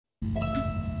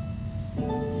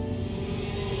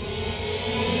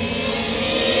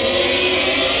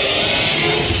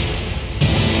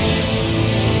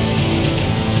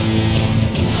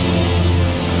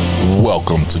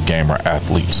to Gamer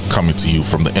Athletes, coming to you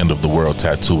from the End of the World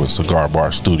Tattoo and Cigar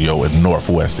Bar Studio in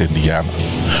Northwest Indiana,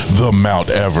 the Mount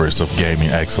Everest of gaming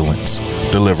excellence,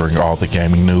 delivering all the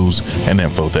gaming news and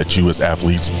info that you as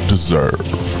athletes deserve.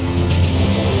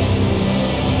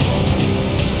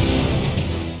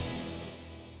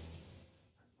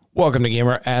 Welcome to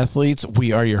Gamer Athletes.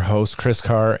 We are your hosts, Chris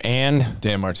Carr and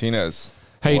Dan Martinez.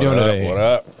 How you doing today? What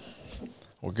up?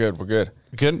 We're good. We're good.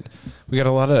 Good. We got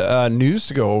a lot of news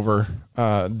to go over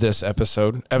this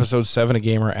episode. Episode 7 of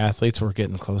Gamer Athletes. We're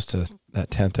getting close to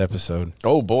that 10th episode.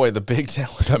 Oh boy, the big 10,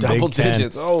 double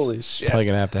digits. Holy shit! Probably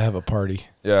gonna have to have a party.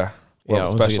 Yeah. Well,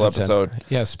 special episode.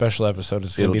 Yeah, special episode.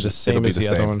 It's gonna be the same as the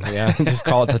same. other one. Yeah, just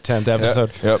call it the 10th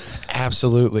episode. Yep.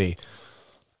 Absolutely.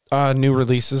 New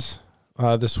releases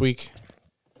this week.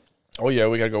 Oh yeah,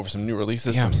 we gotta go over some new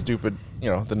releases. Yeah. Some stupid,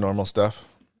 the normal stuff.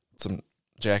 Some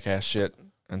jackass shit.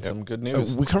 And some good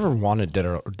news. We covered Wanted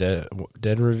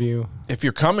Dead review. If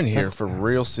you're coming here for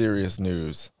real serious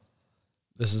news,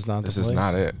 this is not. This is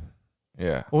not it.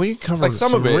 Yeah. Well, we covered like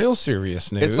some of it, real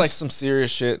serious news. It's like some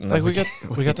serious shit. And like we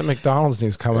got the McDonald's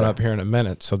news coming up here in a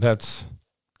minute. So that's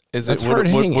hard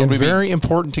hitting and very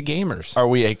important to gamers. Are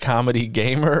we a comedy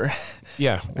gamer?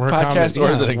 Yeah, we're a podcast, or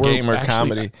is it a gamer actually,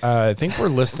 comedy? I think we're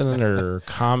listed under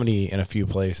comedy in a few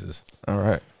places. All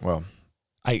right. Well.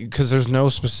 Because there's no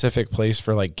specific place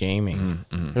for like gaming.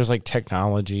 There's like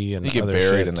technology and you get other buried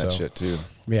shit, in that shit too.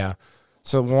 Yeah.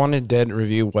 So Wanted Dead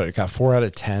review, what it got 4 out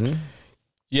of 10.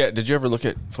 Yeah. Did you ever look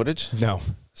at footage? No.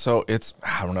 So it's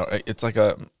I don't know. It's like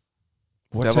a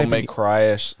Devil May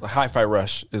Cry-ish. Hi-Fi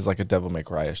Rush is like a Devil May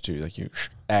Cry-ish too. Like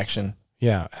action.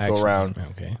 Yeah. Action. Go around.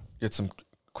 Okay. Get some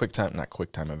not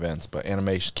quick time events, but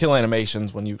kill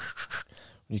animations when you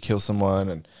kill someone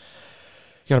and.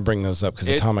 You got to bring those up because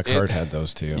Atomic Heart had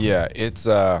those too. Yeah, it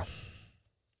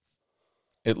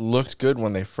looked good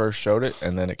when they first showed it,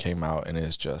 and then it came out, and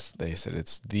it's just they said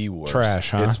it's the worst.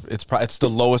 Trash, huh? It's the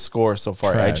lowest score so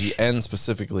far. Trash. IGN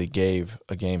specifically gave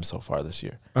a game so far this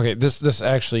year. Okay, this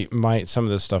actually some of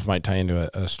this stuff might tie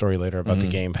into a story later about the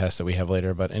Game Pass that we have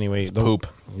later. But anyway, poop.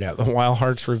 Yeah, the Wild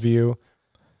Hearts review.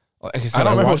 Like I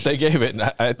don't remember what they gave it.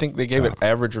 I think they gave it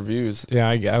average reviews. Yeah,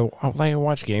 I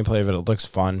watched gameplay of it. It looks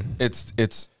fun. It's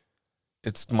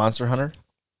Monster Hunter,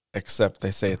 except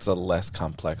they say it's a less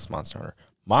complex Monster Hunter.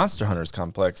 Monster Hunter is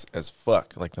complex as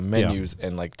fuck. Like the menus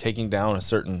and like taking down a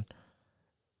certain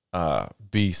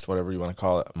beast, whatever you want to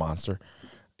call it, monster.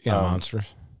 Yeah,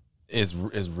 monsters is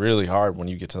really hard when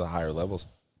you get to the higher levels.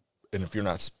 And if you're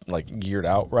not like geared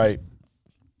out right,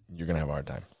 you're gonna have a hard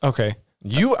time. Okay.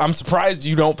 I'm surprised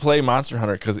you don't play Monster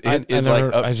Hunter because I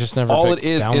just never all it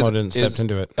is downloaded and stepped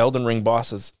into it. Elden Ring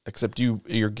bosses, except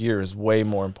your gear is way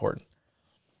more important.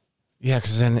 Yeah,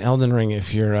 because in Elden Ring,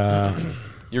 if you're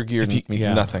your gear means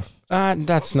nothing.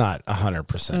 That's not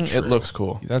 100% true. It looks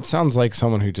cool. That sounds like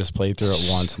someone who just played threw it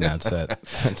once and that's it.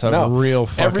 It's a real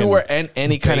fucking everywhere and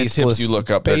any kind of tips you look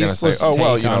up, they're gonna say, "Oh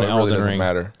well, it really doesn't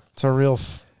matter." It's a real.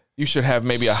 You should have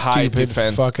maybe a high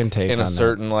defense fucking take in a on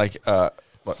certain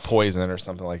poison or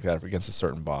something like that against a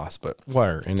certain boss. But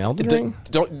where in Elden Ring?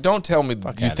 Don't tell me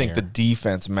you think the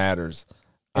defense matters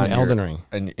in Elden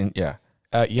Ring.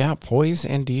 Yeah, poise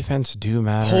and defense do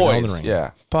matter in Elden Ring.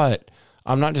 Yeah, but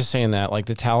I'm not just saying that. Like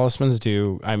the talismans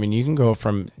do. I mean, you can go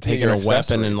from taking a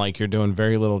weapon and like you're doing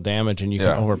very little damage, and you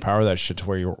can overpower that shit to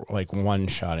where you're like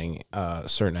one-shotting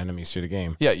certain enemies through the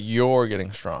game. Yeah, you're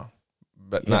getting strong.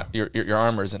 But not your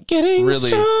armor isn't getting really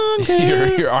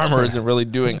your armor isn't really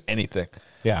doing anything.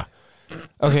 Yeah.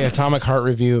 Okay, Atomic Heart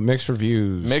review, mixed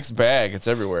reviews. Mixed bag, it's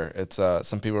everywhere. It's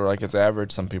some people are like it's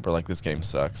average, some people are like this game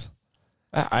sucks.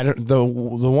 I don't the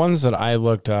ones that I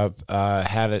looked up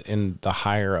had it in the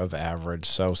higher of average.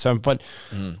 So some but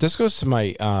this goes to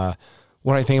my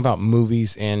what I think about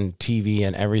movies and TV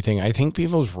and everything. I think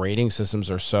people's rating systems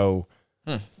are so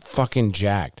fucking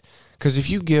jacked. Because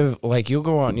if you give, like, you'll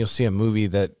go out and you'll see a movie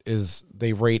that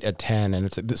they rate a 10,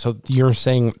 and so you're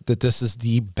saying that this is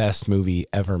the best movie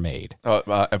ever made.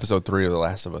 Episode 3 of The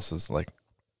Last of Us is like,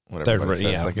 whatever everybody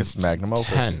says, like it's magnum opus.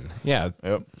 10, yeah.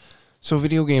 Yep. So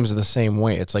video games are the same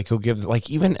way. It's like, you'll give,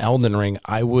 like, even Elden Ring,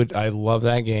 I love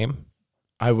that game.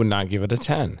 I would not give it a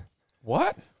 10.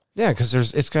 What? Yeah,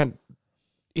 because it's got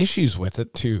issues with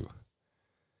it, too.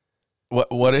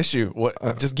 What issue?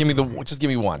 What? Just give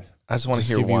me one. I just want to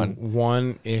hear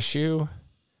one issue.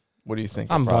 What do you think?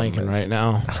 I'm blanking right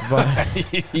now,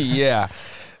 but yeah,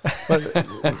 but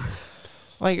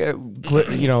like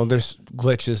there's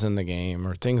glitches in the game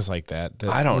or things like that.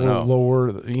 I don't know.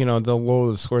 Lower, the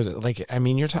lower the scores. Like, I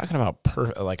mean, you're talking about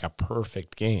a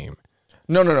perfect game.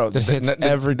 No. That hits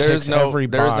every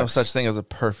box. There is no such thing as a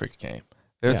perfect game.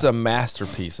 It's a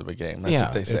masterpiece of a game. That's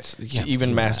what they say.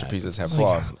 Even masterpieces have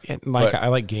flaws. I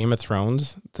like Game of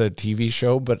Thrones, the TV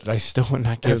show, but I still would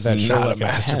not give that show a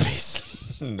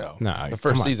masterpiece. No. The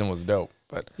first season was dope,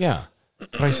 but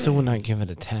but I still would not give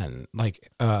it a 10. Like,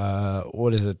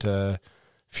 what is it?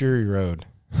 Fury Road.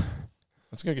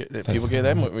 That's good. People gave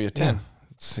that movie a 10.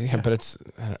 But it's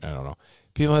I don't know.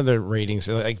 People have their ratings.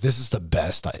 They're like, this is the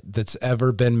best that's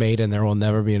ever been made, and there will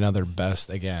never be another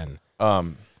best again.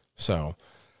 So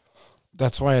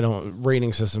that's why I don't.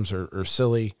 Rating systems are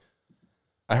silly.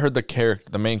 I heard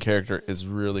the main character is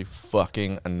really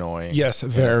fucking annoying. Yes,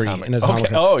 very. In Atomic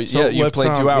Heart. Oh, yeah, you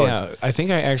played 2 hours. Yeah, I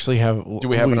think I actually have. Do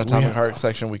we have an Atomic Heart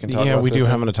section we can talk about? Yeah, we do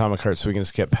have an Atomic Heart, so we can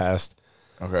skip past.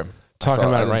 Okay. Talking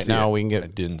about it right now, we can get. I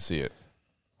didn't see it.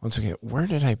 Once we get, where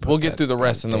did I put We'll get through the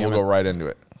rest, and then we'll go right into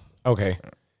it. Okay.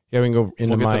 Yeah, we can go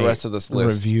into my the rest of this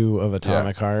list. Review of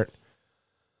Atomic Heart.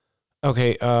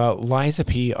 Okay, Liza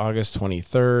P, August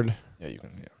 23rd. Yeah, you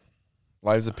can. Yeah.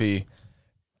 Liza P,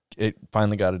 it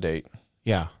finally got a date.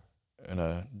 Yeah. And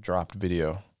a dropped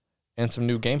video. And some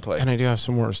new gameplay. And I do have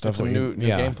some more stuff. Some new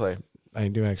gameplay. I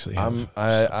do actually have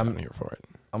I'm here for it.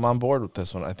 I'm on board with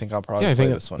this one. I think I'll probably play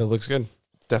this one. It looks good.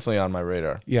 It's definitely on my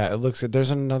radar. Yeah, it looks good.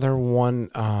 There's another one.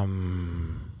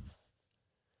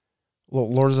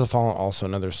 Lords of the Fallen, also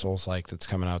another Souls-like that's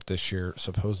coming out this year,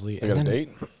 supposedly. They got a date?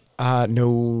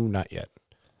 No, not yet.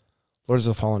 Lords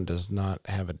of the Fallen does not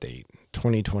have a date.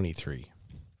 2023.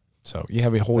 So you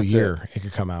have a whole year it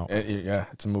could come out. Yeah,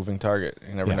 it's a moving target.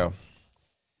 You never know.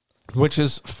 Which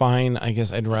is fine. I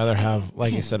guess I'd rather have,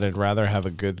 like I said, I'd rather have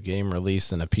a good game released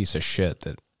than a piece of shit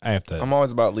that I have to. I'm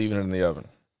always about leaving it in the oven.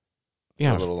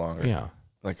 Yeah, for a little longer. Yeah,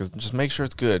 like just make sure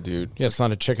it's good, dude. Yeah, it's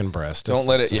not a chicken breast. Don't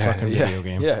let it. It's a fucking video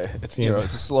game. Yeah, it's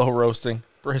it's a slow roasting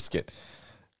brisket.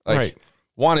 Like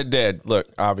Wanted Dead. Look,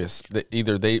 obvious.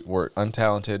 Either they were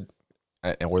untalented,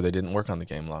 or they didn't work on the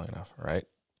game long enough. Right.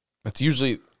 It's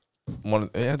usually one.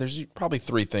 There's probably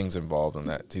 3 things involved in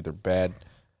that. It's either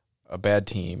a bad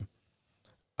team.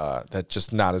 That's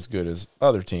just not as good as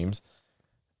other teams.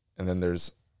 And then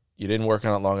you didn't work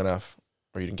on it long enough,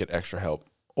 or you didn't get extra help,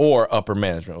 or upper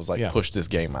management was like, push this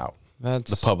game out.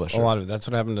 That's the publisher. A lot of that's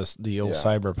what happened to the old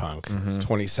Cyberpunk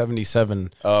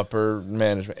 2077. Upper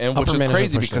management, and which is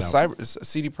crazy because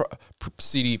CD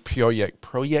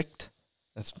Projekt.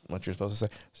 That's what you're supposed to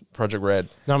say. Project Red.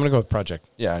 No, I'm gonna go with Project.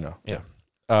 Yeah, I know. Yeah.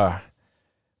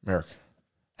 America.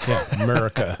 Yeah,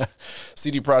 America.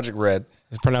 CD Projekt Red.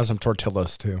 Let's pronounce them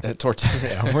tortillas too.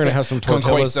 Tortilla. We're gonna have some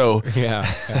tortillas. Yeah.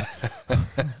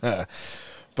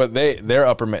 But they're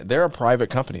a private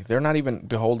company. They're not even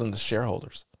beholden to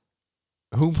shareholders.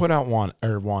 Who put out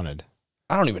Wanted?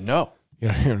 I don't even know. You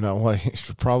don't even know. Well, you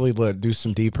should probably do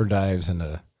some deeper dives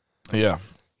into. Yeah.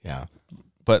 Yeah.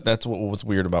 But that's what was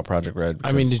weird about Project Red.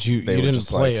 I mean, you didn't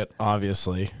play it,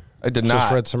 obviously. I did not.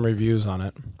 Just read some reviews on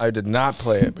it. I did not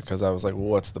play it because I was like, well,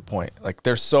 what's the point? Like,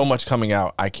 there's so much coming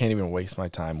out. I can't even waste my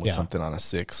time with something on a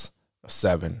 6, a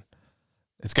 7.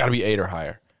 It's got to be 8 or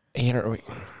higher. 8 or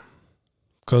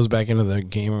goes back into the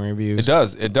gaming reviews.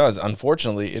 It does.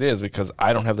 Unfortunately, it is because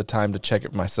I don't have the time to check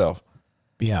it myself.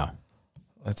 Yeah.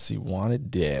 Let's see. Wanted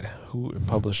Dead.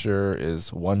 Publisher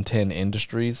is 110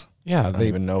 Industries. Yeah. I don't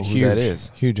even know who that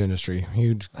is. Huge industry.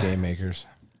 Huge game makers.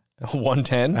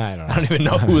 110? I don't know. I don't even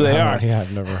know who they are. Yeah,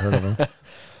 I've never heard of them.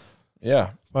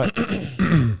 Yeah. But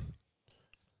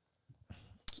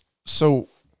so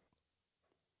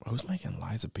who's making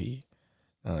Liza P?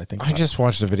 I just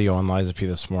watched a video on Liza P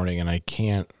this morning, and I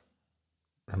can't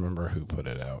remember who put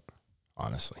it out,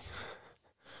 honestly.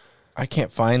 I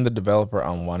can't find the developer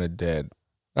on Wanted Dead.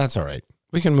 That's all right.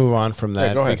 We can move on from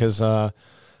that because all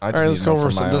right, let's go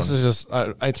over some. This is just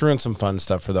I threw in some fun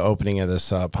stuff for the opening of this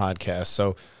podcast.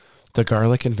 So the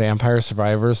Garlic and Vampire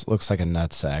Survivors looks like a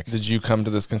nutsack. Did you come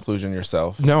to this conclusion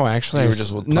yourself? No, actually, you were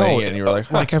just playing it and you were like,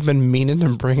 huh. Like I've been meaning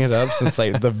to bring it up since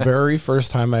like the very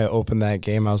first time I opened that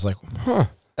game. I was like, huh.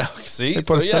 See, they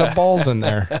put a set of balls in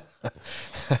there.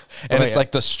 And it's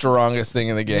like the strongest thing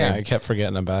in the game. Yeah, I kept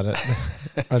forgetting about it.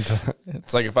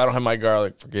 It's like if I don't have my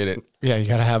garlic, forget it. Yeah, you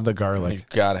got to have the garlic. You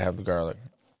got to have the garlic.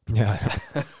 Yeah.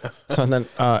 So then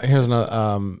here's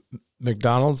another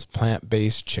McDonald's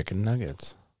plant-based chicken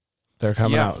nuggets. They're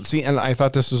coming out. See, and I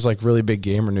thought this was like really big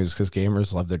gamer news because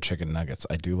gamers love their chicken nuggets.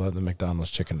 I do love the McDonald's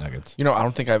chicken nuggets. You know, I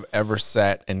don't think I've ever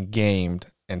sat and gamed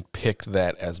and picked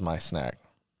that as my snack.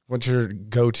 What's your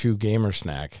go-to gamer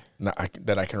snack?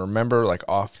 That I can remember, like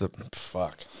off the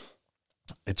fuck.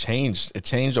 It changed. It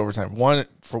changed over time. One, it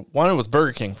was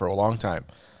Burger King for a long time,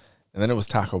 and then it was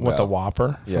Taco Bell. What, the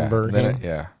Whopper from Burger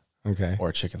King? Okay. Or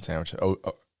a chicken sandwich.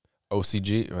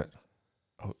 OCG,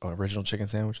 original chicken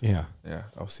sandwich. Yeah. Yeah.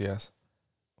 OCS.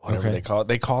 Whatever Okay. they call it.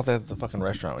 They call it at the fucking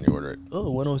restaurant when you order it. Oh,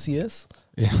 one OCS?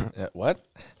 Yeah. What?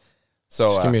 So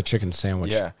Just give me a chicken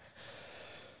sandwich. yeah.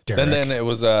 Derek. And then it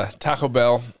was Taco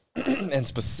Bell, and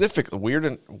specifically weird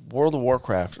in World of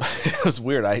Warcraft. It was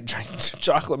weird. I drank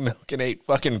chocolate milk and ate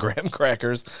fucking graham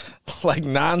crackers like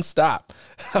nonstop.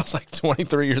 I was like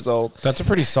 23 years old. That's a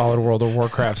pretty solid World of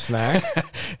Warcraft snack.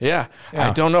 Yeah. Yeah.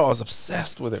 I don't know. I was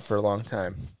obsessed with it for a long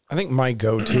time. I think my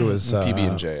go-to is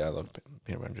PB&J. I love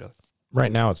peanut butter and jelly.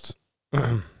 right now. It's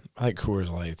I like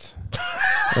Coors Lights.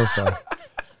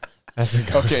 That's a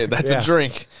go. Okay, that's a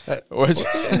drink.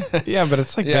 Yeah, but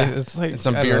it's like it's like And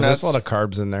some I don't beer know, nuts. There's a lot of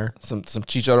carbs in there. Some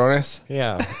chicharrones.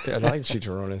 Yeah, I like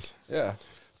chicharrones. Yeah.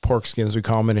 Pork skins, we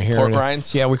call them in here. Pork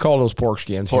rinds? Yeah, we call those pork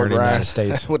skins here in the United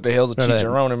States. What the hell's a None of that-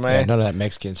 chicharrone, Yeah, man? none of that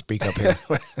Mexican speak up here.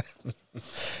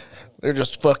 They're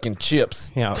just fucking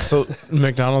chips. Yeah, so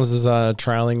McDonald's is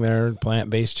trialing their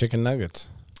plant-based chicken nuggets.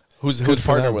 Who's for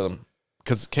partnered them. with them?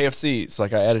 Because KFC, it's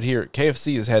like I added here.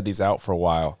 KFC has had these out for a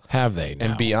while, Have they now?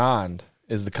 and Beyond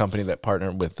is the company that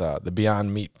partnered with the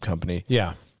Beyond Meat company.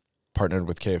 Yeah. Partnered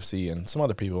with KFC and some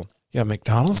other people. Yeah,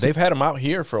 McDonald's. They've had them out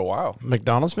here for a while.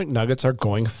 McDonald's McNuggets are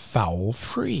going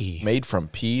foul-free. Made from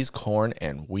peas, corn,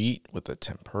 and wheat with a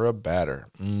tempura batter.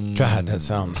 God, that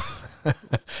sounds Here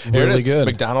it really is. good.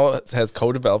 McDonald's has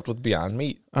co-developed with Beyond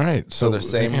Meat. All right, So they're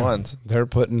same ones. They're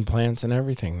putting plants in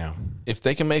everything now. If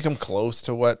they can make them close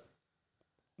to what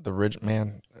the original,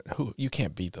 man, you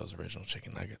can't beat those original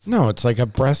chicken nuggets. No, it's like a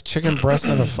chicken breast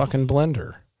in a fucking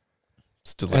blender.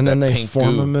 Still like And then that they pink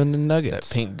form goo, them into that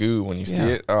nuggets. pink goo when you see Yeah.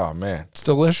 it. Oh man, It's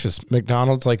delicious.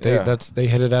 McDonald's, like Yeah. they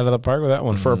hit it out of the park with that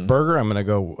one. For a Mhm. burger, I'm gonna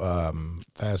go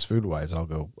fast food wise. I'll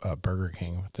go Burger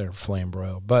King with their flame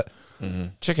broil. But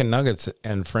chicken nuggets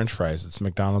and French fries, it's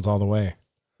McDonald's all the way.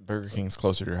 Burger King's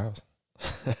closer to your house.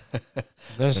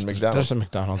 There's And McDonald's. There's a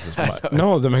McDonald's.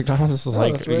 No, the McDonald's is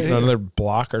like that's right another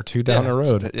block or two down the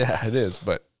road. Yeah, it is.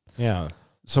 But Yeah.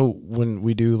 So when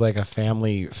we do like a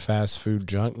family fast food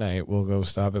junk night, we'll go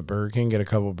stop at Burger King, get a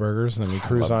couple burgers, and then we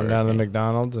cruise love on down to Burger King.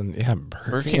 McDonald's. And yeah,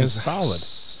 Burger King is solid.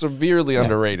 severely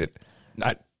underrated.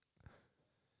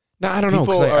 No, I don't know.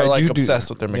 People 'Cause are I like do obsessed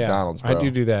with their yeah, McDonald's. I Bro.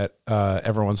 do that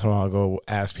every once in a while. I'll go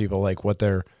ask people like what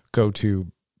their go-to,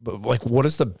 like what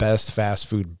is the best fast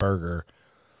food burger?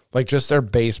 Like just their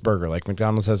base burger. Like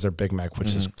McDonald's has their Big Mac,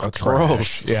 which is It's trash.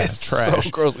 gross. Yeah, It's trash. so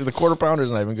gross. The quarter pounder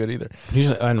is not even good either.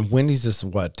 Usually, and Wendy's is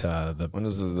what the When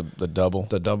is this the double?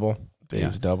 the double.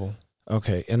 Dave's double.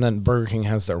 Okay, and then Burger King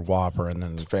has their Whopper, and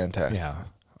then It's fantastic. yeah,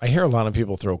 I hear a lot of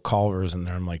people throw Culver's in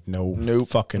there. I'm like, no, Nope.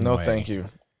 fucking No, way. thank you.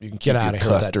 You can Get keep out your of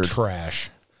here with that custard. trash.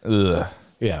 Ugh.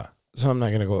 Yeah, so I'm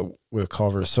not gonna go with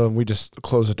Culver's. So we just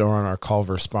close the door on our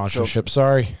Culver's sponsorship.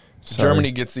 Sorry.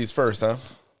 Germany gets these first, huh?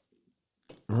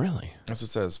 Really? That's what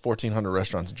it says. 1,400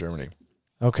 restaurants in Germany.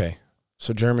 Okay,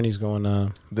 so Germany's going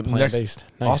The plant based.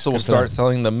 next, also, we'll start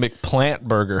selling the McPlant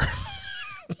burger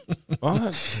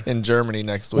in Germany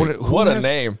next week. What a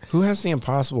name! Who has the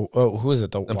Impossible? Oh, who is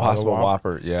it? The Impossible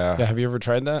Whopper? Whopper. Yeah. Yeah, have you ever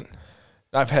tried that?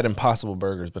 I've had Impossible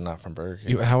burgers, but not from Burger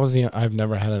King. How was the? I've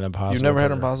never had an Impossible. You've never had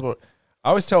burger. Impossible? I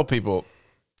always tell people,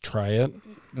 Try it.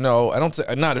 no, I don't say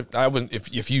not. I wouldn't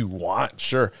if you want,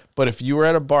 sure. But if you were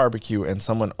at a barbecue and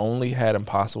someone only had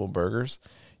Impossible burgers,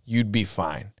 you'd be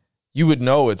fine. You would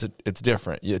know it's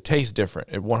different. It tastes different,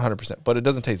 100%. But it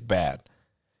doesn't taste bad.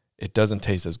 It doesn't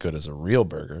taste as good as a real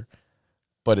burger,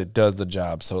 but it does the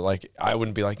job. So like, I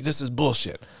wouldn't be like, this is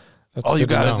bullshit. That's All you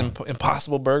good to got is know.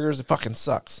 Impossible burgers. It fucking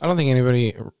sucks. I don't think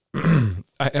anybody.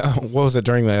 What was it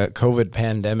during the COVID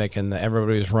pandemic and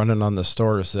everybody was running on the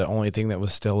stores? The only thing that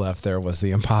was still left there was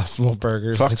the Impossible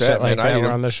burgers. Fuck and that, shit like man. I that eat were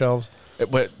 'em. on the shelves.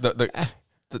 But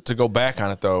to go back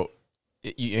on it though,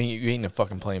 you ain't a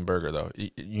fucking plain burger though.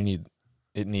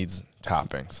 It needs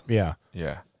toppings. Yeah,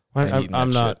 Yeah, I ain't eating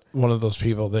I'm that not shit. one of those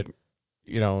people that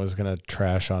is gonna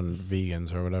trash on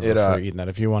vegans or whatever for eating that.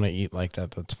 If you want to eat like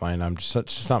that, that's fine. It's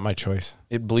just not my choice.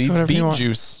 It bleeds Whatever you beet want.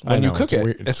 juice I when you know, cook it's it.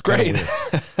 weird. It's kinda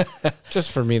great. weird.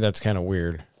 Just for me, that's kind of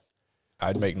weird.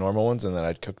 I'd make normal ones and then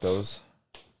I'd cook those.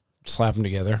 Slap them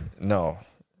together. No,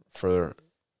 for the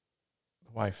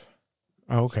wife.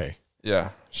 Oh, okay. Yeah,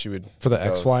 she would. For the cook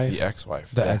those. ex-wife? The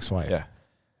ex-wife. The yeah. ex-wife. Yeah,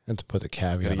 And to put the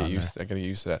caveat gotta get on used. I gotta get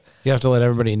used to that. there. You have to let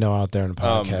everybody know out there in the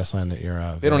podcast land that you're.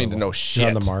 They don't need to available. know shit. You're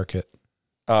on the market.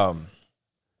 You're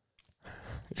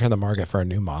in the market for a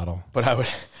new model. But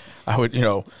I would,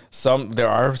 there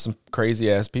are some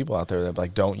crazy ass people out there that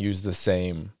like don't use the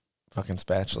same fucking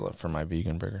spatula for my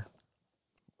vegan burger.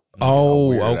 Oh,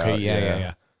 Weird okay, out,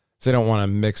 yeah. So they don't want to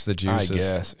mix the juices. I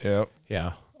guess. Yep.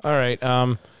 Yeah. All right.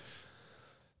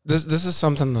 This is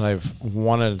something that I've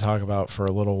wanted to talk about for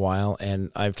a little while,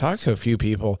 and I've talked to a few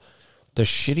people. The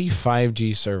shitty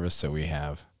 5G service that we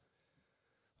have.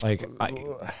 Like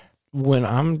when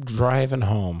I'm driving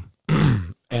home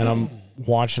and I'm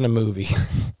watching a movie,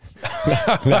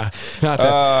 not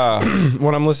that.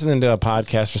 When I'm listening to a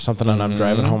podcast or something and I'm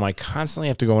driving home, I constantly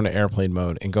have to go into airplane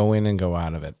mode and go in and go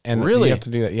out of it. And really, you have to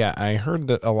do that. Yeah, I heard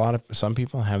that some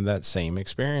people have that same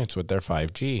experience with their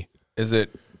 5G. Is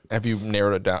it? Have you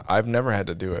narrowed it down? I've never had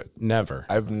to do it. Never.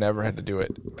 I've never had to do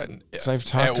it. So I've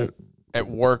talked at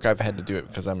work. I've had to do it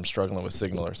because I'm struggling with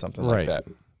signal or something like that.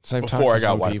 So I've Before I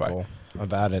talked to got some people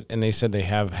about it, and they said they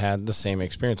have had the same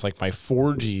experience. Like my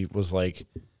 4G was like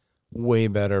way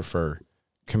better for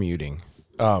commuting.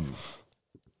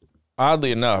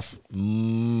 Oddly enough,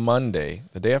 Monday,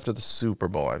 the day after the Super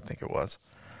Bowl, I think it was,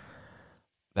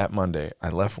 that Monday, I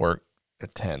left work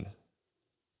at 10.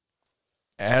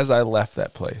 As I left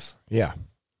that place,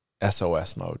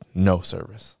 SOS mode, no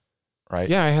service, right?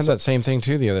 Yeah, I had that same thing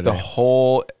too the other day. The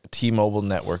whole T-Mobile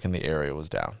network in the area was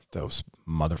down. Those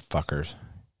motherfuckers.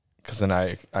 Because then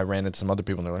I ran into some other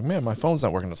people and they're like, man, my phone's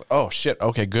not working. I was like, oh shit,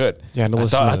 okay, good. Yeah,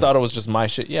 I thought it was just my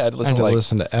shit. Yeah, I had to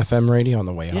listen to FM radio on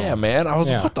the way home. Yeah, man. I was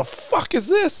like, what the fuck is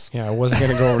this? Yeah, I wasn't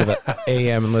gonna go over to the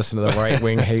AM and listen to the right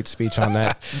wing hate speech on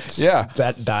that.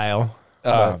 That dial.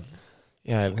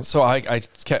 Yeah. So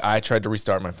I tried to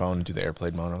restart my phone and do the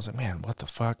airplane mode. I was like, man, what the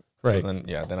fuck? Right. So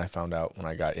then I found out when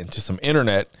I got into some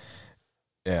internet.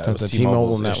 Yeah, that the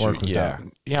T-Mobile network was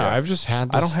down. Yeah, I've just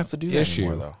had this I don't have to do that issue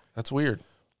anymore, though. That's weird.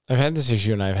 I've had this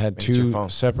issue, and I've had two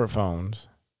separate phones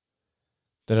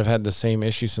that have had the same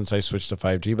issue since I switched to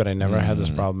 5G, but I never had this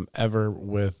problem ever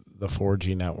with the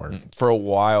 4G network. For a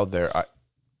while there,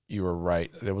 you were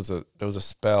right. There was a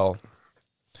spell.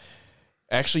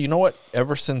 Actually, you know what?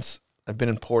 Ever since I've been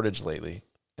in Portage lately,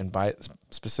 and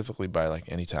specifically by like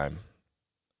any time,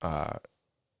 when I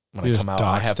come out,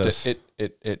 I have to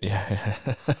yeah.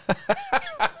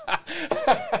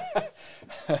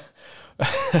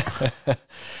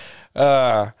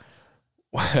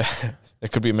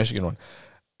 It could be a Michigan one.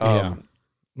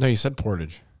 No, you said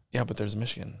Portage. Yeah, but there's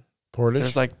Michigan. Portage.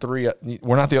 There's like 3.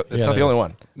 We're not the. It's not the only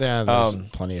one. Yeah, there's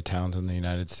plenty of towns in the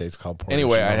United States called Portage.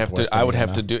 Anyway, I would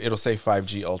have to do. It'll say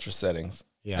 5G ultra settings.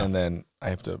 Yeah, and then I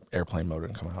have to airplane mode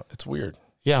and come out. It's weird.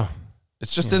 Yeah,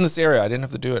 it's just in this area. I didn't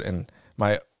have to do it in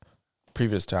my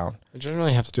previous town. I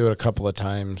generally have to do it a couple of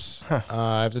times.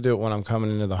 I have to do it when I'm coming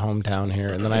into the hometown here,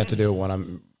 and then I have to do it when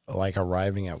I'm like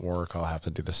arriving at work. I'll have to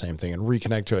do the same thing and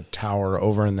reconnect to a tower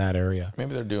over in that area.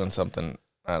 Maybe they're doing something.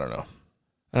 I don't know.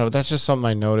 I don't know. That's just something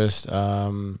I noticed. If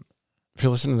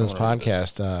you're listening to this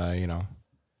podcast,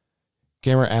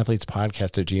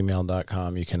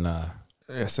 gamerathletespodcast@gmail.com, you can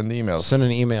send the emails. Send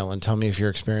an email and tell me if you're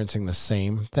experiencing the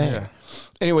same thing. Yeah.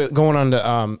 Anyway, going on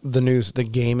to the news, the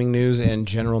gaming news and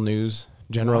general news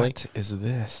generally. What is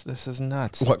this? This is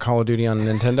nuts. What, Call of Duty on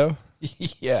Nintendo?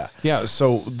 Yeah. Yeah,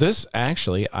 so this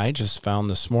actually I just found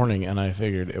this morning, and I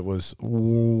figured it was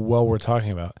we're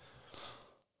talking about.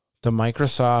 The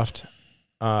Microsoft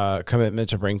commitment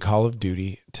to bring Call of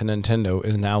Duty to Nintendo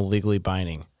is now legally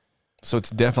binding. So it's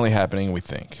definitely happening, we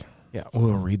think. Yeah,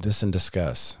 we'll read this and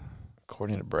discuss.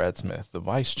 According to Brad Smith, the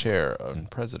vice chair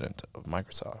and president of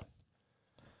Microsoft.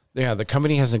 Yeah, the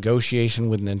company has negotiation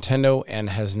with Nintendo and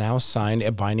has now signed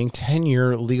a binding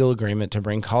 10-year legal agreement to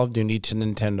bring Call of Duty to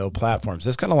Nintendo platforms.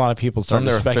 This got a lot of people starting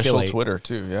to speculate. On their official Twitter,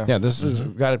 too, yeah. Yeah, this has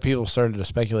got people started to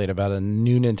speculate about a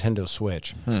new Nintendo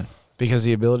Switch. Because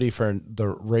the ability for the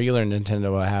regular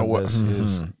Nintendo to have this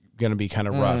is going to be kind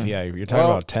of rough. Yeah, you're talking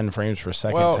about 10 frames per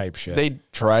second type shit. They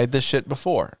tried this shit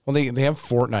before. Well, they have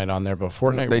Fortnite on there, but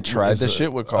Fortnite they tried this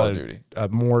shit with Call of Duty. A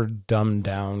more dumbed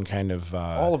down kind of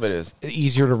all of it is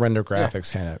easier to render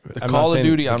graphics kind of. The Call of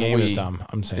Duty on game Wii is dumb.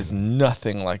 I'm saying is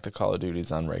nothing like the Call of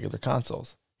Duties on regular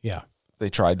consoles. Yeah,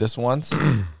 they tried this once,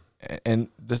 and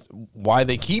this, why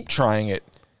they keep trying it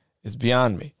is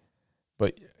beyond me.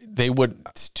 But they would,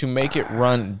 to make it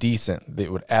run decent, they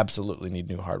would absolutely need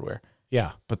new hardware.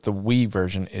 Yeah. But the Wii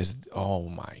version is, oh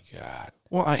my God.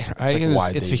 Well,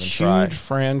 it's a huge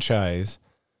franchise,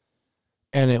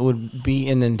 and it would be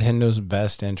in Nintendo's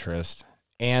best interest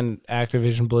and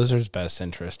Activision Blizzard's best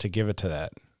interest to give it to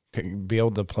that, to be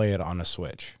able to play it on a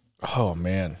Switch. Oh,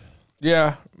 man.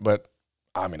 Yeah, but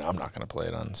I mean, I'm not going to play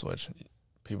it on Switch.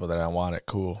 People that I want it,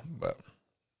 cool, but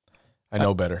I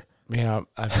know better. Yeah,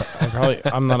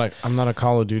 I'm not a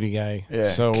Call of Duty guy.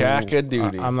 Yeah, so Cack of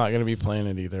Duty. I'm not going to be playing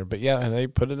it either. But yeah, they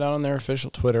put it out on their official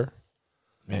Twitter.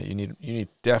 Yeah, you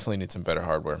definitely need some better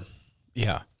hardware.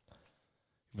 Yeah,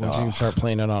 once you can start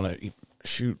playing it on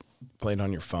play it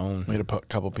on your phone. We had a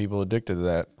couple people addicted to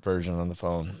that version on the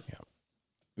phone.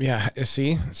 Yeah.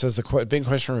 See, it says the big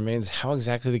question remains how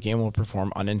exactly the game will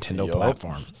perform on Nintendo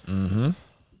platforms. Mm-hmm.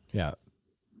 Yeah,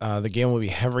 the game will be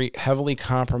heavily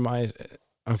compromised.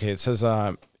 Okay, it says,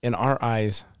 in our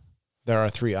eyes, there are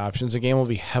 3 options. The game will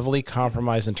be heavily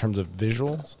compromised in terms of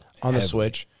visuals on the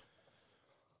Switch.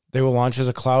 They will launch as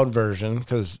a cloud version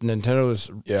because Nintendo is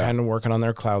kind of working on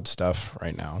their cloud stuff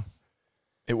right now.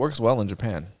 It works well in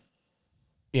Japan.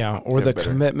 Yeah, or the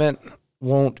commitment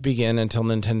won't begin until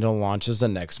Nintendo launches the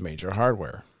next major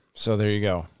hardware. So there you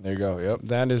go. There you go, yep.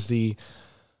 That is the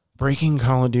breaking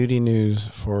Call of Duty news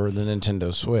for the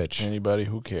Nintendo Switch. Anybody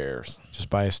who cares. Just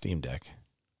buy a Steam Deck.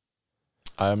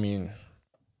 I mean,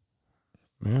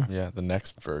 yeah, the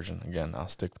next version. Again, I'll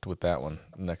stick with that one.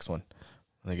 The next one.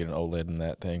 They get an OLED in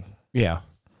that thing. Yeah.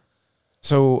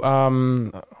 So,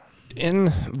 in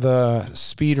the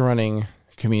speedrunning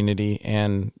community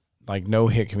and like no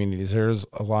hit communities, there's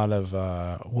a lot of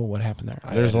what happened there?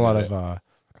 There's a lot of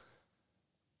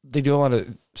they do a lot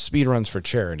of speed runs for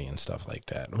charity and stuff like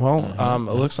that. Well,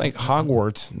 it looks like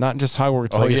Hogwarts, not just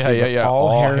Hogwarts Legacy, but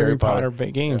all Harry Potter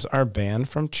games are banned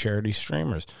from charity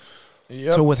streamers.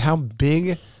 Yep. So with how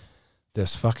big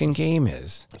this fucking game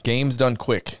is. Games Done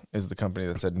Quick is the company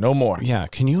that said no more. Yeah.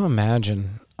 Can you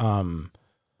imagine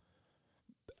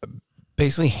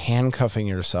basically handcuffing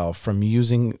yourself from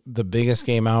using the biggest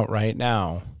game out right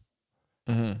now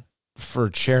for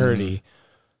charity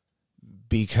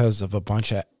because of a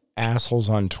bunch of assholes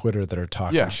on Twitter that are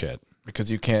talking shit? Because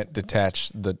you can't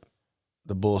detach the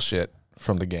bullshit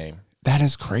from the game. That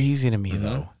is crazy to me,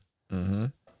 though.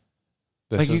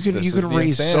 Like you could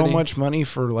raise so much money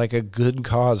for like a good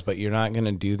cause, but you're not going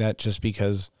to do that just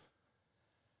because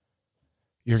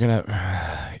you're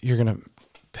gonna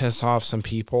piss off some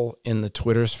people in the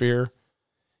Twitter sphere.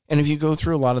 And if you go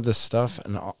through a lot of this stuff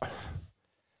and all,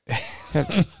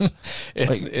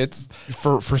 it's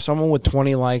for someone with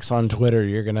 20 likes on Twitter,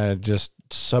 you're gonna just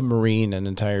submarine an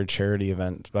entire charity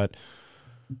event. But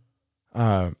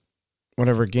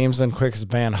whatever, Games Done Quick has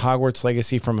banned Hogwarts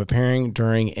Legacy from appearing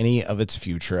during any of its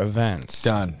future events.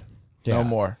 Done. Yeah. No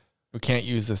more. We can't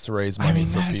use this to raise money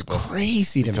for that people. Is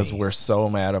crazy to me. Because we're so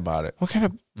mad about it. What kind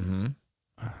of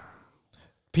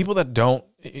people that don't,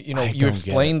 you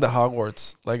explain the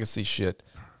Hogwarts Legacy shit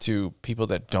to people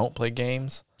that don't play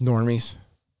games. Normies.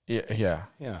 Yeah.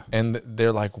 And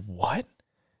they're like, what?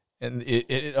 And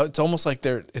it's almost like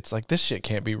it's like, this shit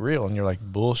can't be real. And you're like,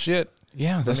 bullshit.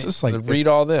 Yeah, this is like... Read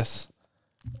all this.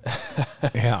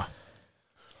 Yeah.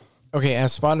 Okay,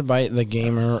 as spotted by The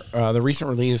Gamer, the recent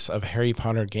release of Harry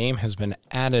Potter game has been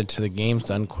added to the Games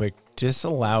Done Quick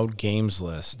disallowed games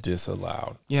list.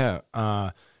 Disallowed. Yeah,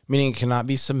 meaning it cannot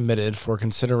be submitted for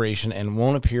consideration and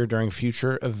won't appear during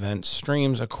future event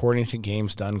streams, according to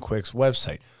Games Done Quick's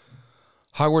website.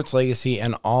 Hogwarts Legacy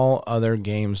and all other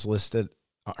games listed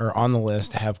or on the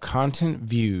list have content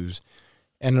views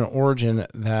and an origin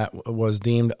that was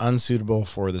deemed unsuitable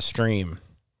for the stream.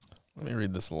 Let me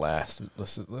read this last.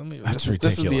 That's ridiculous.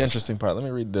 This is the interesting part. Let me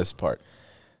read this part.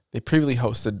 They previously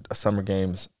hosted a Summer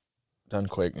Games Done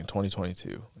Quick in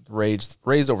 2022. Raised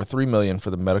over $3 million for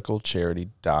the medical charity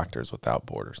Doctors Without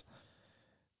Borders.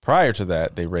 Prior to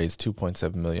that, they raised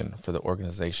 $2.7 million for the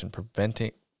organization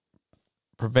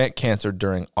Prevent Cancer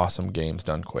During Awesome Games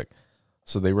Done Quick.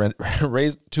 So they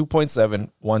raised 2.7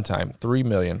 one time, $3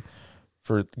 million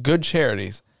for good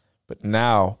charities, but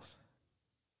now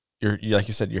you're like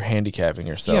you said, you're handicapping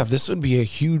yourself. Yeah, this would be a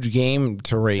huge game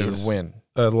to raise win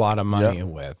a lot of money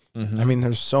with. I mean,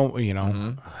 there's so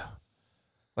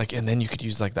like, and then you could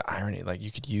use like the irony, like you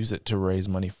could use it to raise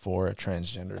money for a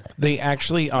transgender. They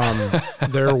actually,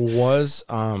 there was,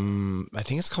 I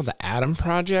think it's called the Adam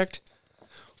Project.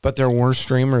 But there were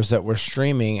streamers that were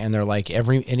streaming, and they're like,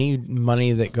 any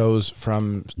money that goes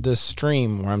from this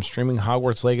stream where I'm streaming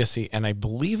Hogwarts Legacy, and I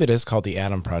believe it is called the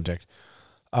Adam Project.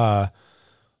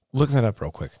 Look that up real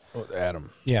quick. Oh,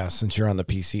 Adam. Yeah, since you're on the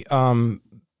PC.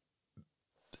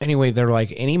 Anyway, they're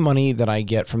like, any money that I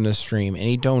get from this stream,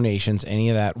 any donations, any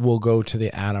of that will go to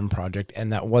the Adam Project,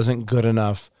 and that wasn't good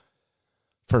enough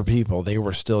for people. They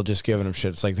were still just giving them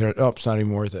shit. It's like, it's not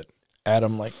even worth it.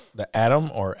 Adam, like the Adam,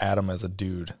 or Adam as a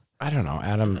dude? I don't know.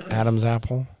 Adam's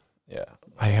apple? Yeah.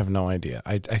 I have no idea.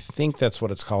 I think that's what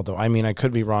it's called, though. I mean, I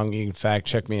could be wrong. You can fact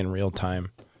check me in real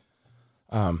time.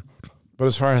 But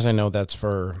as far as I know, that's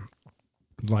for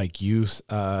like youth,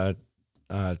 transgender,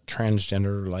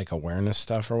 like awareness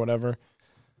stuff or whatever.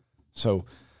 So,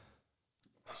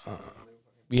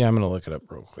 yeah, I'm going to look it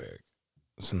up real quick.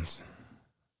 Since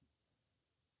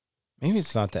maybe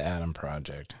it's not the Adam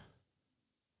Project.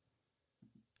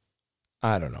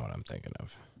 I don't know what I'm thinking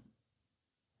of.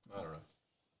 I don't know.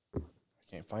 I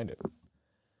can't find it.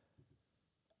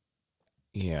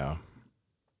 Yeah.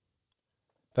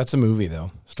 That's a movie, though,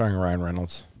 starring Ryan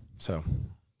Reynolds. So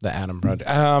The Adam Project.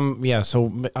 Yeah,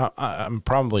 so I'm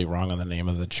probably wrong on the name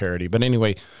of the charity. But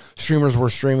anyway, streamers were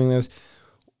streaming this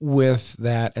with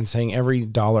that and saying every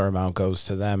dollar amount goes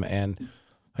to them. And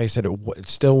like I said, it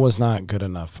still was not good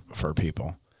enough for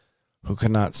people who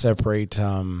could not separate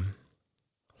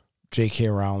J.K.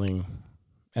 Rowling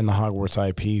and the Hogwarts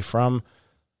IP from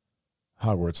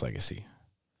Hogwarts Legacy.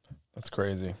 That's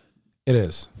crazy. It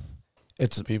is.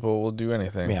 It's People will do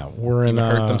anything. Yeah, we're in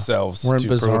hurt themselves we're in to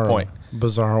prove a point.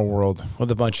 Bizarre world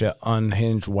with a bunch of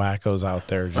unhinged wackos out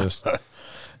there just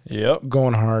Yep.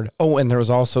 going hard. Oh, and there was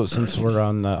also, since we're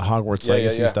on the Hogwarts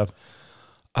Legacy stuff,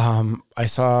 I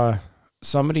saw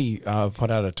somebody put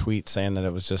out a tweet saying that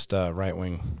it was just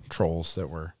right-wing trolls that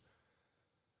were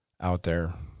out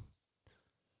there.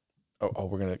 Oh,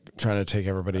 we're gonna trying to take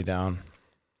everybody down.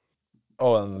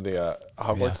 Oh, and the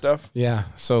Hogwarts stuff? Yeah.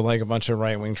 So, like, a bunch of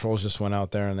right-wing trolls just went out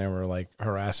there and they were, like,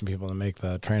 harassing people to make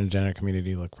the transgender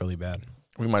community look really bad.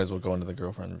 We might as well go into the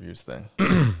girlfriend reviews thing.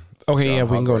 Okay, yeah,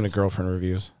 we can go into girlfriend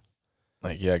reviews.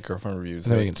 Like, yeah, girlfriend reviews.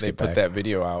 They put that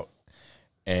video out,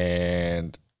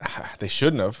 and they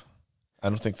shouldn't have. I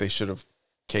don't think they should have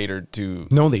catered to.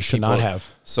 No, they should not have.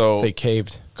 So they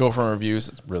caved. Girlfriend reviews.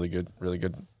 It's really good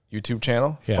YouTube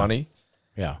channel. Yeah. Funny.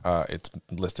 Yeah. It's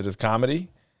listed as comedy.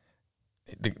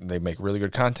 They make really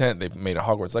good content. They made a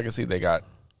Hogwarts Legacy. They got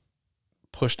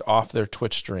pushed off their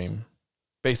Twitch stream.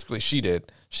 Basically, she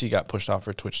did. She got pushed off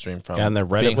her Twitch stream from and their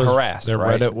Reddit being was harassed. Their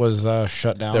right? Reddit was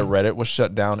shut down. Their Reddit was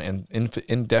shut down and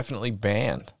indefinitely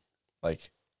banned.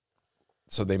 Like,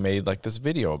 so they made like this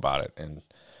video about it, and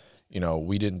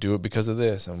we didn't do it because of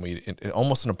this, and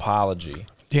almost an apology.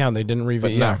 Yeah, they didn't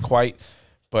reveal. But not quite.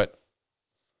 But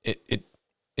it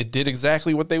did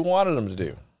exactly what they wanted them to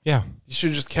do. Yeah, you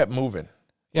should have just kept moving.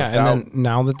 Yeah, and then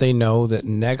now that they know that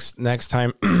next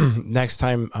time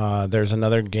there's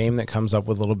another game that comes up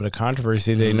with a little bit of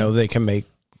controversy, they know they can make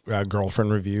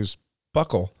girlfriend reviews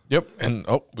buckle. Yep, and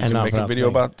we can make a video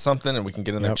about something, and we can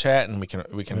get in their chat, and we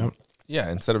can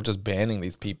instead of just banning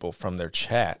these people from their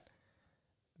chat,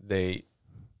 you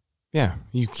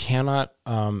cannot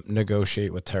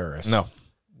negotiate with terrorists. No,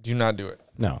 do not do it.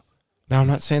 No. Now I'm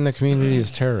not saying the community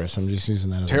is terrorists. I'm just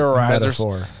using that as terrorizers, a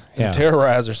metaphor. Yeah,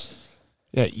 terrorizers.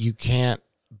 Yeah, you can't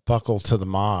buckle to the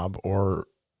mob, or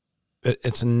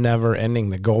it's never ending.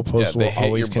 The goalpost will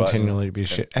always continually be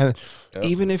shit. And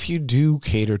even if you do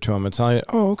cater to them, it's not like,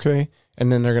 oh, okay. And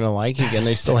then they're going to like you again.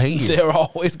 They still hate you. They're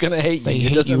always going to hate you.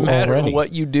 It doesn't matter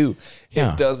what you do.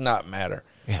 It does not matter.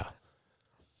 Yeah.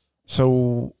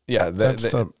 So,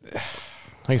 that's like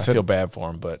I feel bad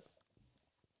for them, but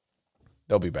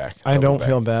they'll be back. I don't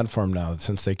feel bad for them now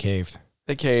since they caved.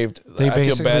 They caved. I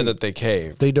feel bad that they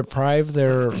caved. They deprived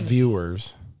their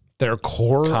viewers, their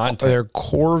core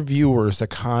viewers, the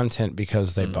content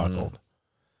because they buckled.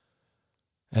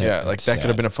 Yeah, like that could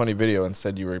have been a funny video.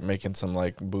 Instead, you were making some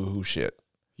like boohoo shit.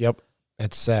 Yep,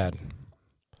 it's sad.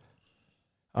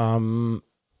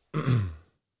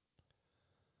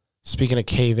 Speaking of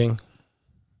caving,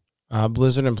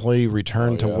 Blizzard employee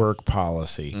return to work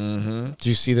policy. Mm-hmm. Did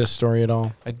you see this story at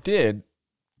all? I did.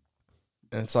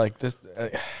 And it's like this.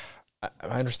 I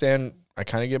understand. I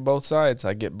kind of get both sides.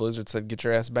 I get Blizzard said, "Get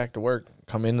your ass back to work.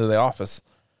 Come into the office."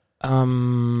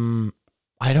 I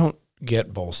don't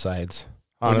get both sides.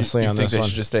 Honestly, you think they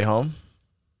should just stay home?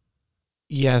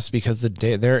 Yes, because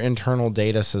their internal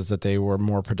data says that they were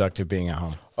more productive being at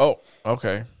home. Oh,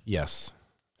 okay. Yes.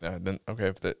 Then okay,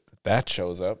 if that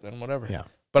shows up, then whatever. Yeah.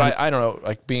 But I don't know.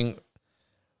 Like when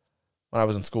I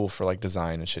was in school for like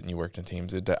design and shit, and you worked in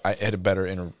teams, I had a better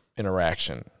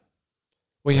interaction.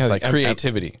 Well, yeah, like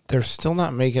creativity. They're still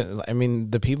not making. I mean,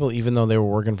 the people, even though they were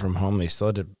working from home, they still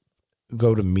had to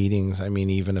go to meetings. I mean,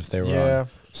 even if they were on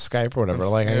Skype or whatever.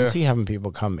 I can see having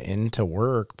people come into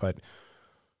work, but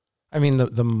I mean,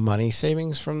 the money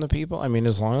savings from the people. I mean,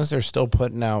 as long as they're still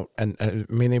putting out, and I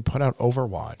mean, they put out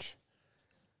Overwatch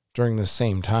during the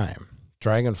same time.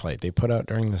 Dragonflight, they put out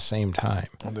during the same time.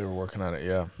 Oh, they were working on it.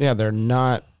 Yeah. Yeah, they're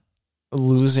not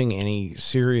losing any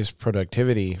serious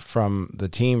productivity from the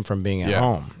team from being at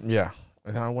home. Yeah.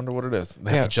 And I wonder what it is.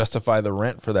 They have to justify the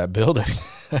rent for that building.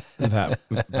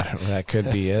 that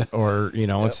could be it. Or,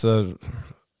 it's the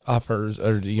uppers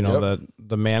or,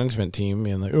 the management team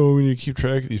and like, oh, we need to keep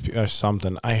track of these people or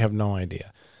something. I have no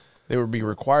idea. They would be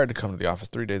required to come to the office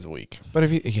 3 days a week. But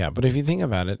if you think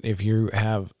about it, if you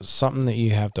have something that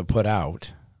you have to put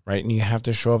out, right, and you have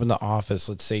to show up in the office,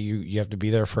 let's say you have to be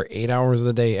there for 8 hours of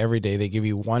the day, every day, they give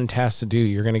you one task to do,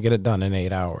 you're going to get it done in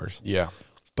 8 hours. Yeah.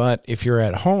 But if you're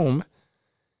at home,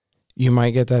 you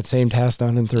might get that same task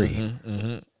done in 3.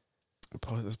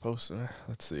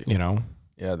 Let's see.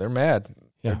 Yeah, they're mad.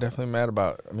 Yeah. They're definitely mad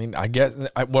about, I mean, I get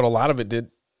what a lot of it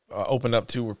did opened up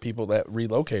to were people that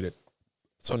relocated.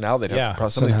 So now they'd have Yeah,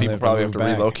 some of these people probably have to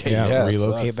relocate. Yeah,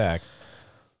 relocate back.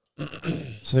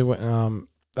 So they went.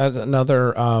 That's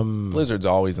another. Blizzard's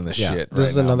always in the shit. This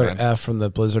is now, another man. F from the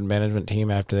Blizzard management team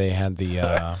after they had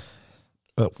the.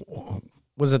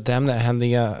 Was it them that had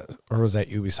the, or was that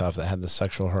Ubisoft that had the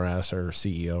sexual harasser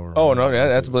CEO? Or Oh no, yeah,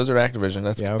 that's Blizzard Activision.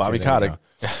 That's Bobby Kotick.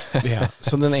 Yeah.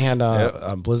 So then they had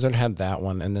Blizzard had that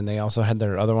one, and then they also had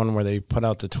their other one where they put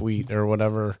out the tweet or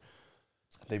whatever.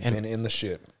 They've been in the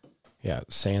shit. Yeah,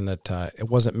 saying that it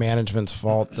wasn't management's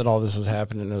fault that all this was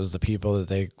happening. It was the people that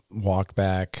they walked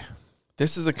back.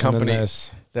 This is a company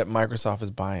that Microsoft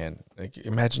is buying. Like,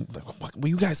 imagine, will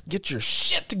you guys get your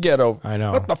shit together? I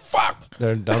know. What the fuck?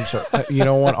 They're dumpster. You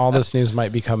know what? All this news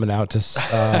might be coming out to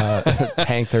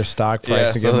tank their stock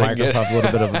price and give Microsoft a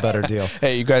little bit of a better deal.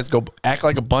 Hey, you guys go act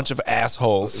like a bunch of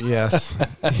assholes. Yes.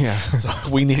 Yeah. So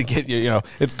we need to get you. You know,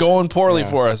 it's going poorly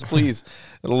for us. Please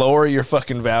lower your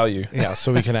fucking value. Yeah,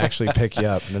 so we can actually pick you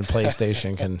up, and then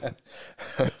PlayStation can.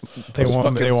 They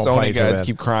won't. They won't Sony fight guys you,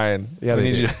 keep crying. Yeah, we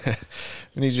need you.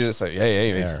 We need you to say,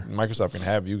 hey, Microsoft can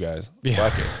have you guys. Yeah.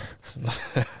 Fuck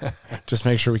it. Just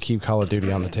make sure we keep Call of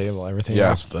Duty on the table. Everything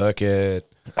else, fuck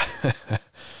it.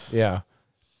 Yeah.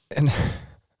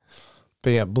 But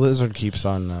yeah, Blizzard keeps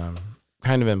on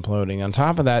kind of imploding. On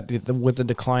top of that, with the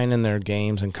decline in their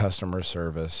games and customer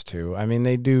service too. I mean,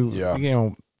 they do. Yeah. You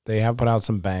know, they have put out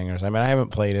some bangers. I mean, I haven't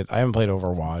played it. I haven't played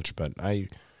Overwatch, but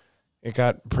it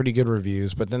got pretty good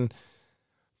reviews. But then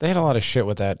they had a lot of shit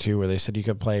with that too, where they said you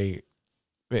could play.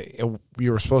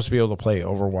 You were supposed to be able to play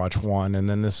Overwatch 1, and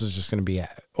then this was just going to be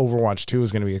Overwatch 2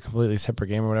 is going to be a completely separate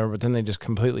game or whatever, but then they just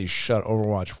completely shut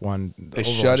Overwatch 1 They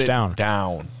shut it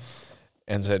down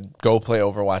and said, go play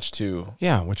Overwatch 2.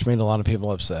 Yeah, which made a lot of people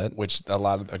upset. Which a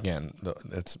lot of, again,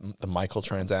 it's the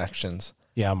microtransactions.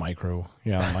 Yeah, micro.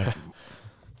 Yeah,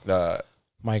 the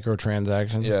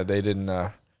microtransactions. Yeah, they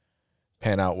didn't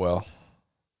pan out well.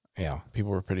 Yeah.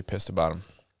 People were pretty pissed about them.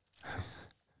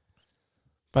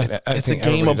 But it's a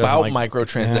game about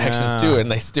microtransactions too,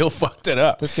 and they still fucked it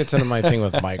up. This gets into my thing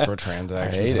with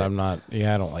microtransactions.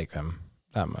 I don't like them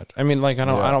that much. I mean, like I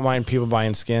don't mind people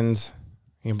buying skins.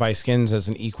 You can buy skins as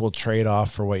an equal trade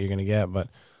off for what you're going to get, but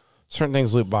certain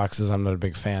things, loot boxes, I'm not a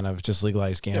big fan of. Just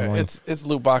legalized gambling. Yeah, it's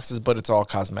loot boxes, but it's all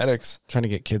cosmetics. Trying to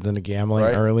get kids into gambling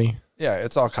early. Yeah,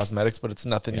 it's all cosmetics, but it's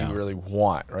nothing you really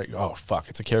want, right? Oh fuck,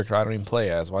 it's a character I don't even play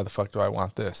as. Why the fuck do I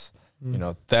want this? You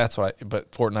know, that's what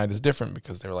but Fortnite is different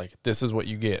because they're like, this is what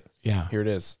you get. Yeah. Here it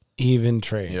is. Even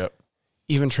trade. Yep.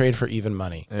 Even trade for even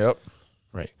money. Yep.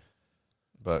 Right.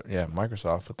 But yeah,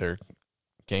 Microsoft with their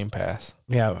Game Pass.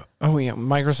 Yeah. Oh yeah,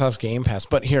 Microsoft's Game Pass.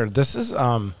 But here, this is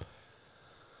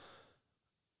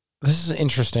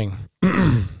interesting.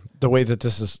 The way that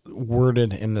this is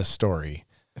worded in this story.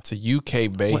 It's a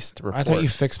UK based report. I thought you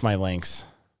fixed my links.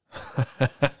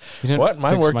 What?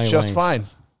 Mine worked just fine.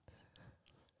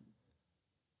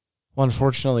 Well,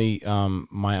 unfortunately,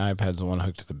 my iPad's the one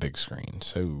hooked to the big screen.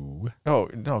 So, oh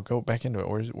no, go back into it.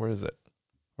 Where is it?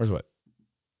 Where's what?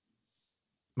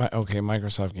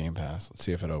 Microsoft Game Pass. Let's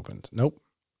see if it opens. Nope,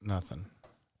 nothing.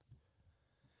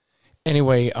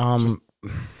 Anyway, with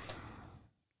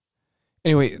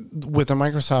the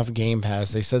Microsoft Game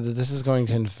Pass, they said that this is going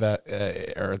to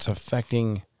it's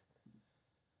affecting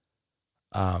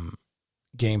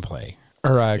gameplay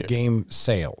or game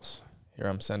sales. Here,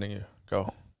 I'm sending you.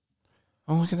 Go.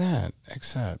 Oh, look at that.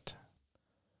 Accept.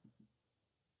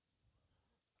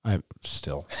 I'm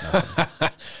still.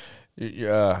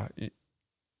 Yeah.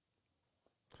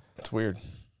 It's weird.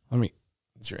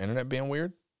 Is your internet being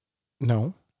weird?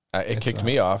 No. It kicked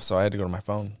me off, so I had to go to my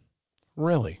phone.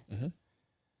 Really? Mm-hmm.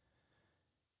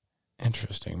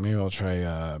 Interesting. Maybe I'll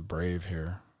try Brave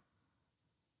here.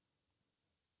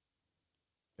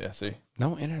 Yeah, see?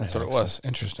 No internet. That's what it was.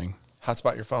 Interesting.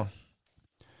 Hotspot your phone.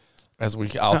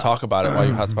 I'll talk about it while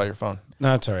you hotspot your phone. No,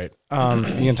 that's all right.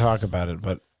 You can talk about it,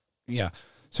 but yeah.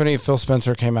 So anyway, Phil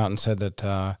Spencer came out and said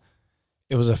that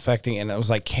it was affecting, and it was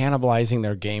like cannibalizing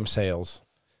their game sales.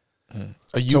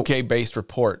 A UK-based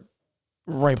report.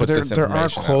 Right, but there are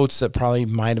quotes that probably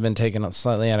might have been taken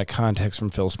slightly out of context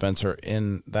from Phil Spencer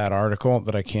in that article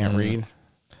that I can't read.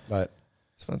 But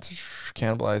Spencer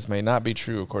cannibalized may not be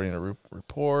true according to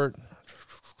report.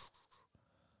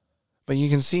 But you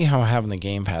can see how having the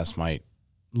Game Pass might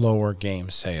lower game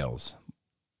sales.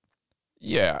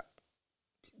 Yeah.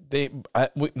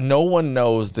 No one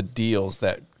knows the deals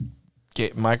that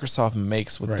Microsoft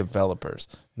makes with Right. developers.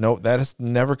 No, that has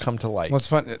never come to light. What's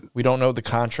fun? We don't know the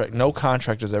contract. No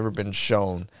contract has ever been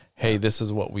shown, hey, this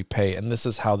is what we pay, and this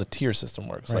is how the tier system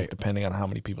works. Right. Like, depending on how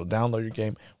many people download your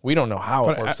game, we don't know how it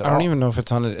But works I at don't all. even know if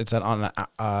it's on it. It's on.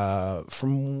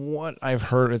 From what I've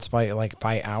heard, it's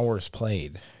by hours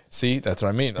played. See, that's what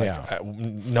I mean. Like, Yeah.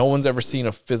 no one's ever seen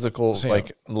a physical So, yeah.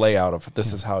 like layout of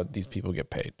this is how these people get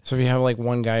paid. So if you have like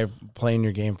one guy playing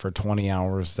your game for 20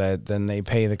 hours, then they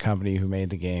pay the company who made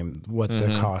the game what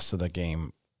the cost of the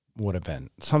game would have been,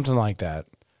 something like that.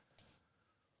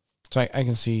 So I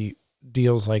can see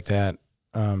deals like that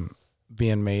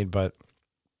being made, but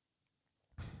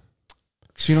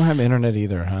so you don't have internet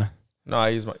either, huh? No,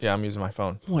 I'm using my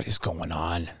phone. What is going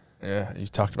on? Yeah, you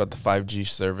talked about the 5G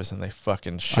service and they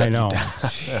fucking shut I know. you down.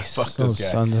 Jeez, Fuck those this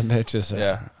guy. sons of bitches.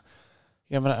 Yeah,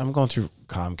 Yeah, but I'm going through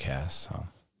Comcast, so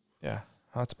yeah,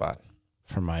 hotspot.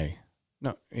 for my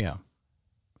Game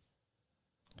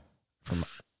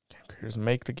creators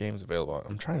make the games available.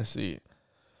 I'm trying to see.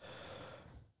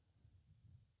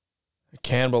 It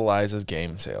cannibalizes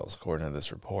game sales, according to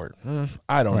this report.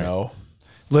 I don't Right. know.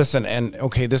 Listen, and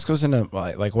okay, this goes into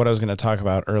like what I was going to talk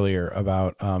about earlier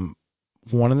about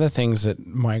one of the things that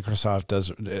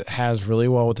Microsoft has really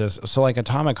well with this. So like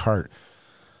Atomic Heart,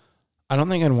 I don't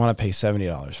think I'd want to pay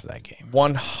 $70 for that game.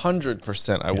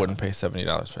 100%, I wouldn't pay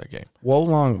 $70 for that game. Wo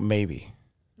Long, maybe.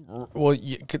 Well,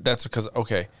 that's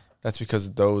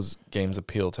because those games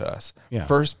appeal to us. Yeah.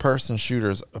 First-person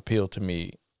shooters appeal to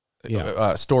me.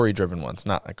 Yeah. Story-driven ones,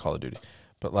 not like Call of Duty,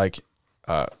 but like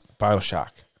BioShock,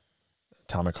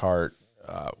 Atomic Heart,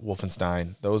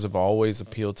 Wolfenstein. Those have always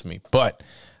appealed to me. But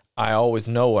I always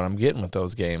know what I'm getting with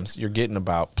those games. You're getting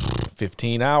about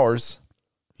 15 hours,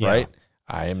 right?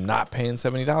 I am not paying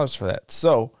 $70 for that.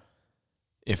 So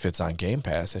if it's on Game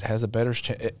Pass, it has a better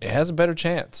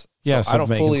chance. Yeah, So so I don't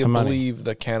making fully some money. believe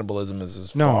that cannibalism is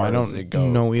as No, far I as it goes.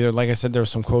 don't know either. Like I said, there were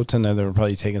some quotes in there that were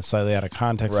probably taken slightly out of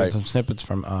context and Right. some snippets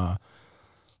from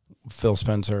Phil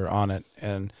Spencer on it.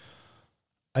 And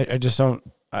I just don't,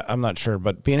 I'm not sure.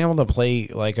 But being able to play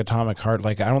like Atomic Heart,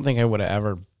 like I don't think I would have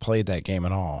ever played that game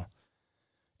at all.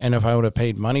 And if I would have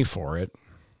paid money for it,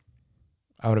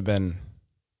 I would have been,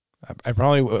 I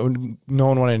probably would,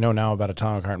 knowing what I know now about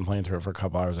Atomic Heart and playing through it for a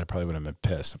couple hours, I probably would have been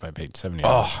pissed if I paid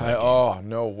 $70.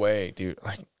 No way, dude.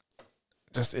 Like,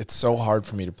 just it's so hard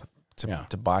for me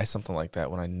to buy something like that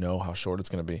when I know how short it's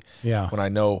going to be. Yeah. When I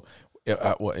know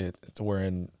we're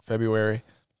in February,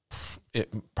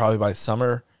 probably by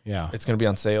summer, Yeah. it's going to be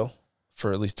on sale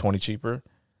for at least 20 cheaper.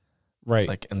 Right.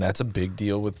 Like, and that's a big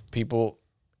deal with people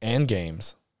and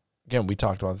games. Again, we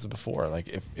talked about this before. Like,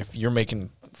 if you're making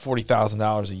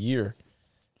 $40,000 a year,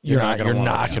 you're not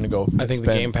going to go. I think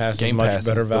the Game Pass is much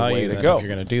better value than if you're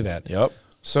going to do that. Yep.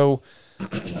 So,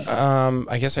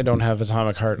 I guess I don't have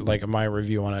Atomic Heart, like my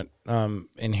review on it,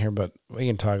 in here, but we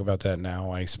can talk about that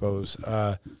now, I suppose.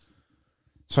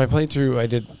 So I played through, I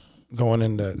did going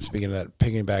into, speaking of that,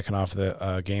 piggybacking off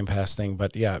the Game Pass thing,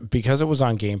 but yeah, because it was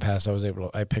on Game Pass,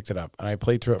 I picked it up and I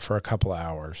played through it for a couple of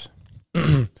hours.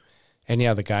 And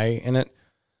yeah, the guy in it,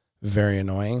 very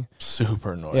annoying.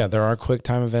 Super annoying. Yeah, there are quick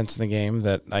time events in the game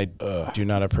that I do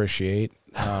not appreciate.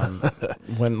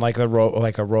 When like a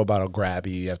robot will grab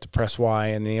you, you have to press Y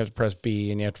and then you have to press B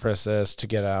and you have to press S to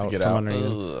get out from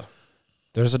underneath.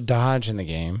 There's a dodge in the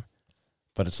game,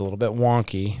 but it's a little bit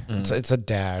wonky. It's a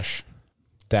dash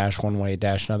one way,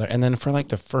 dash another, and then for like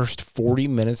the first 40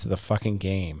 minutes of the fucking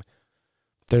game,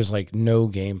 there's like no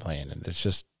gameplay in it. It's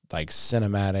just like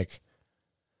cinematic.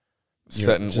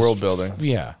 Setting world building.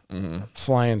 Yeah.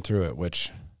 Flying through it,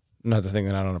 which another thing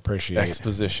that I don't appreciate.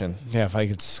 Exposition. Yeah, if I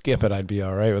could skip it, I'd be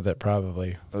all right with it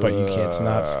probably. But you can't. It's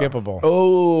not skippable.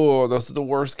 Oh, those are the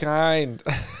worst kind.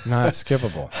 Not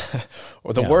skippable.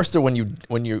 Or the worst are when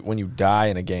you die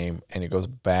in a game and it goes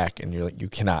back and you're like, you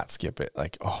cannot skip it.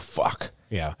 Like, oh fuck.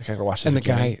 Yeah. I gotta watch this. And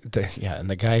again. and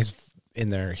the guy's in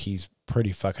there, he's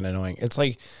pretty fucking annoying. It's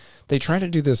like they try to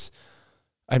do this.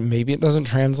 And maybe it doesn't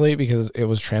translate because it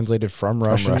was translated from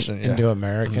Russian into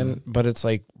American, but it's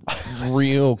like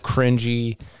real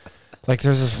cringy. Like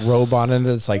there's this robot in it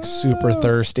that's like super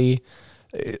thirsty.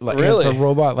 Like it's a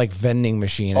robot like vending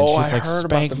machine. And she's like,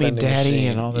 spank me daddy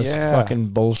and all this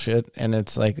fucking bullshit. And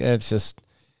it's like, it's just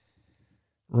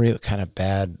real kind of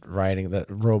bad writing. That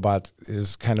robot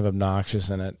is kind of obnoxious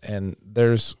in it. And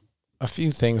there's a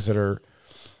few things that are,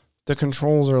 the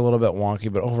controls are a little bit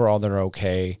wonky, but overall they're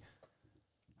okay.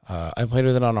 I played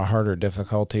with it on a harder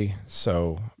difficulty,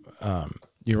 so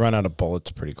you run out of bullets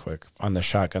pretty quick on the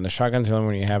shotgun. The shotgun's the only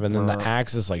one you have, and then the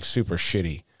axe is like super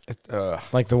shitty.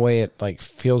 Like the way it like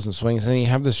feels and swings, and then you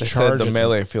have this charge. The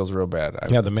melee feels real bad.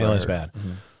 The melee's bad.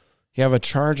 You have a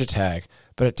charge attack,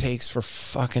 but it takes for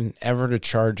fucking ever to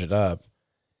charge it up.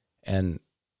 And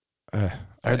I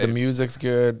heard the music's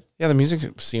good. Yeah, the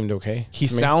music seemed okay. He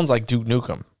sounds like Duke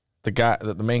Nukem. The guy,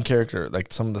 the main character,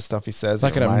 like some of the stuff he says,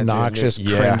 like an obnoxious,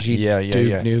 cringy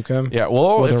Duke Nukem. Yeah,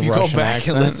 well, if you go back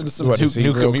accent, and listen to some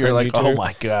Duke Nukem, you're like, oh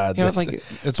my god. Yeah, like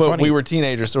it's but funny. We were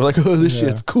teenagers, so we're like, oh, this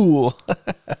shit's cool.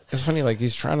 It's funny, like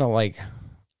he's trying to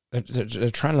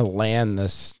they're trying to land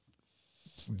this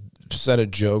set of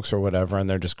jokes or whatever, and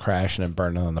they're just crashing and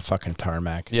burning on the fucking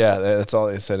tarmac. Yeah, that's all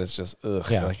they said. It's just ugh.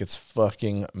 Yeah. Like it's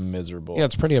fucking miserable. Yeah,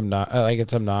 it's pretty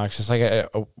it's obnoxious. Like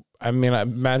I mean, I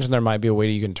imagine there might be a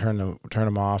way you can turn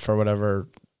them off or whatever,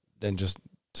 and just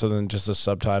the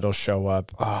subtitles show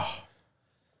up. Oh.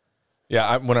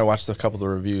 Yeah, when I watched a couple of the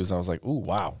reviews, I was like, ooh,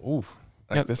 wow, ooh,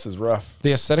 like, this is rough.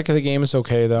 The aesthetic of the game is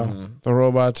okay though. Mm-hmm. The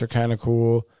robots are kind of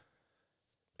cool.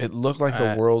 It looked like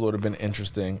the world would have been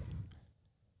interesting,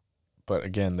 but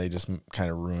again, they just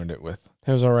kind of ruined it with.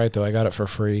 It was all right though. I got it for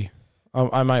free.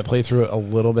 I might play through it a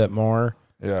little bit more.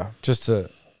 Yeah, just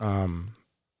to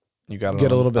you got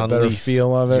get a little bit better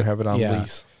feel of it. You have it on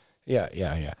lease. Yeah.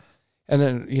 And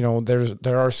then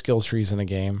there are skill trees in the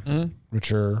game,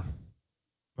 which are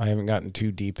I haven't gotten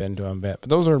too deep into them yet, but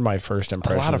those are my first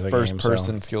impressions. A lot of first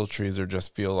person skill trees are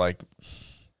just feel like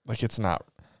it's not.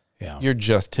 Yeah, you're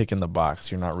just ticking the box.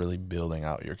 You're not really building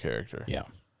out your character. Yeah,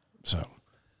 so.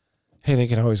 Hey, they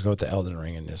can always go with the Elden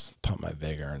Ring and just pump my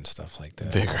vigor and stuff like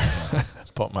that. Vigor.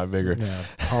 Pump my vigor. Yeah,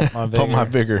 pump my vigor. Pump my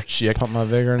vigor, chick. Pump my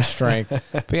vigor and strength.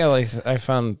 But yeah, like I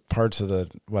found parts of the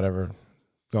whatever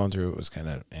going through it was kind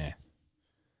of eh.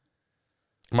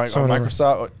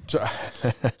 Microsoft,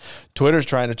 Twitter's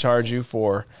trying to charge you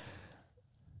for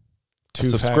a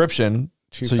subscription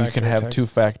so you can have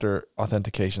two-factor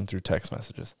authentication through text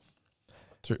messages.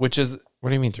 Which is...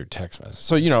 What do you mean through text messages?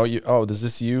 So, is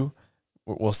this you?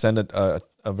 We'll send a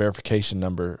verification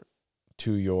number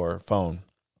to your phone,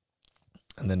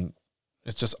 and then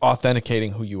it's just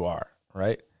authenticating who you are,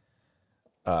 right?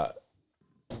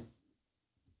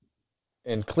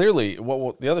 And clearly,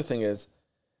 the other thing is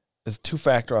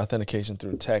two-factor authentication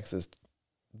through text is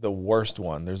the worst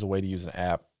one. There's a way to use an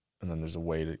app, and then there's a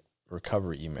way to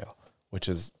recover email, which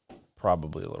is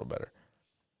probably a little better.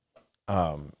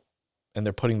 And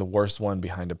they're putting the worst one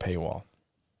behind a paywall.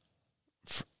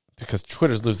 Because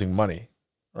Twitter's losing money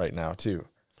right now, too.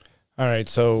 All right,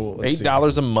 so...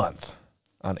 $8 a month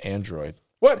on Android.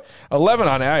 What? 11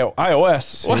 on iOS.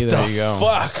 See, what there the you go.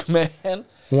 fuck, man?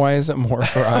 Why is it more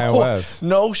for iOS?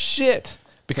 No shit.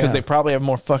 Because they probably have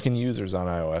more fucking users on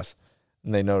iOS.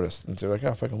 And they noticed. And so they're like,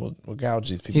 oh, fucking, we'll gouge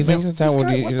these people. You think that would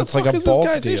be... It's like a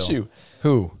bulk deal. Issue?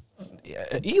 Who?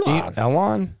 Elon.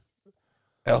 Elon.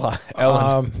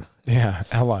 Yeah,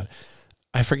 Elon.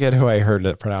 I forget who I heard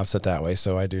that pronounced it that way,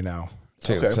 so I do now,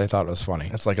 too, because I thought it was funny.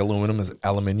 It's like aluminum is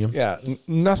aluminium. Yeah,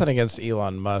 nothing against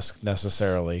Elon Musk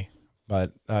necessarily,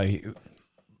 but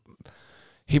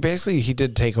he basically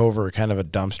did take over kind of a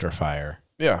dumpster fire.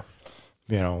 Yeah.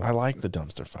 I like the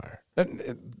dumpster fire.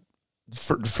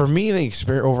 For me,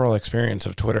 the overall experience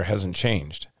of Twitter hasn't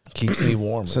changed. Keeps me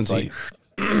warm. Since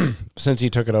he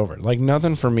took it over. Like,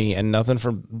 nothing for me and nothing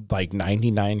for, like,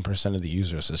 99% of the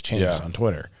users has changed on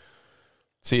Twitter.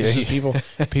 See,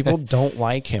 people don't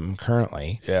like him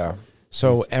currently. Yeah.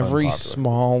 So every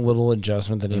small little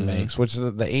adjustment that he makes, which is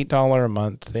the $8 a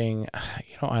month thing,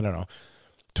 I don't know.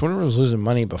 Twitter was losing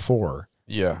money before.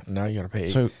 Yeah. Now you got to pay.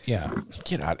 So yeah,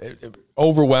 get out.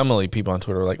 Overwhelmingly, people on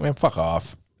Twitter are like, man, fuck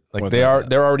off. Like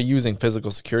they're already using physical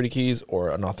security keys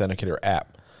or an authenticator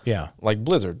app. Yeah. Like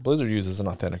Blizzard. Blizzard uses an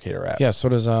authenticator app. Yeah. So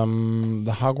does the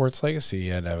Hogwarts Legacy.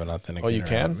 You had to have an authenticator. Oh, you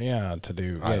can? App. Yeah. To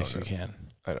do. Yes, you can.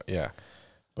 Yeah.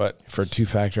 But for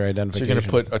two-factor identification, so you're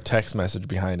going to put a text message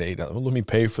behind $8. Well, let me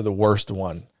pay for the worst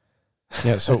one.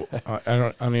 Yeah, so I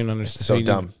don't even understand. So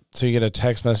dumb. So you get a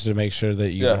text message to make sure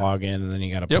that you log in, and then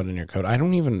you got to put in your code. I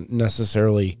don't even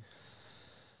necessarily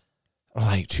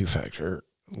like two-factor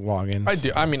logins. I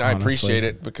do. I mean, honestly. I appreciate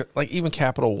it because, like, even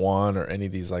Capital One or any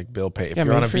of these like bill pay. If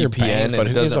you're on a VPN and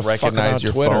it doesn't recognize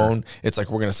your phone, it's like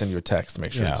we're going to send you a text to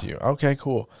make sure it's you. Okay,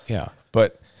 cool. Yeah,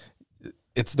 but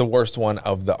it's the worst one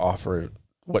of the offer.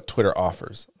 What Twitter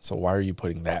offers. So why are you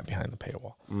putting that behind the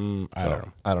paywall?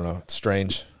 I don't know. It's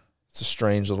strange. It's a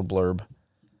strange little blurb.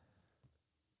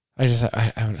 I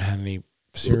haven't had any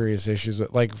serious issues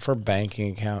with, like, for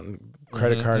banking account and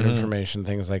credit card information,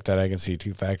 things like that. I can see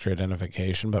two-factor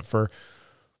identification, but for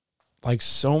like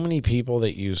so many people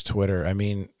that use Twitter, I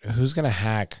mean, who's going to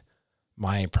hack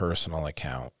my personal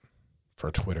account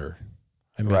for Twitter?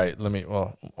 I mean,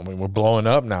 right. We're blowing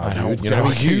up now, I know, dude. we're gonna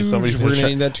be huge. We're gonna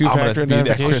need that two-factor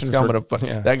identification.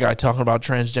 That guy talking about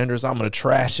transgenders, I'm gonna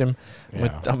trash him.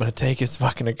 Yeah. I'm gonna take his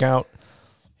fucking account.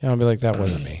 Yeah, I'll be like, that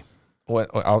wasn't me.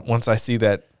 Once I see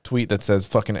that tweet that says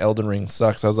fucking Elden Ring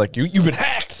sucks, I was like, you've been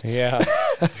hacked. Yeah.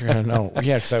 You're gonna know.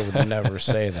 Yeah, because I would never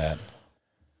say that.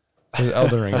 Because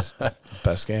Elden Ring is the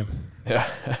best game. Yeah.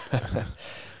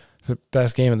 The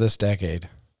best game of this decade.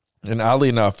 And oddly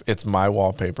enough, it's my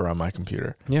wallpaper on my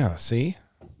computer. Yeah, see?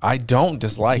 I don't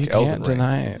dislike Elden Ring.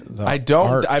 Deny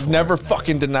I've never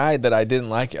fucking denied that I didn't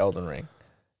like Elden Ring.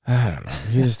 I don't know.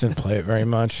 You just didn't play it very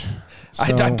much. So,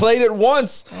 I played it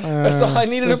once. That's all I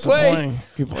needed to play.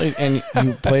 You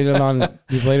played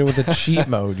it with a cheat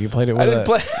mode. You played it with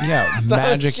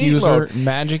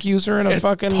magic user and a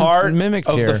fucking mimic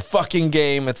tier. Of the fucking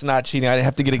game. It's not cheating. I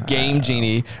have to get a game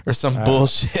genie or some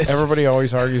bullshit. Everybody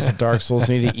always argues that Dark Souls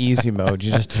need an easy mode.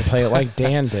 You just play it like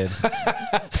Dan did.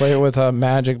 Play it with a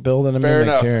magic build and a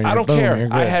mimic tier. And I don't care.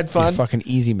 I had fun. You're fucking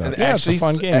easy mode. And actually, it's a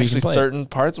fun game. Actually, certain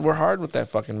parts were hard with that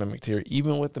fucking mimic tier,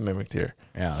 even with the mimic tier.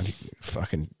 Yeah,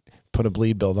 fucking put a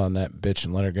bleed build on that bitch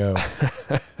and let her go.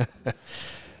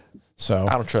 So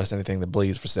I don't trust anything that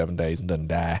bleeds for 7 days and doesn't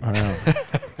die.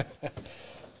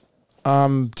 I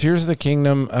know. Tears of the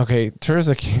Kingdom. Okay, Tears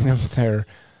of the Kingdom.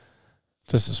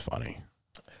 This is funny.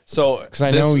 So, because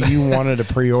I know you wanted to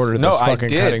pre-order this fucking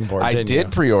cutting board. I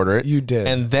did pre-order it. You did,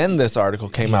 and then this article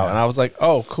came out, and I was like,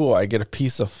 "Oh, cool! I get a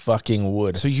piece of fucking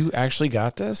wood." So you actually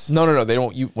got this? No. They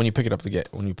don't. When you pick up the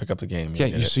game.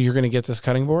 So you're gonna get this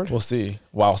cutting board? We'll see.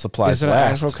 While supplies is it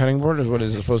last. An actual cutting board? Is what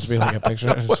is it supposed to be like a picture?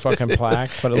 It's a fucking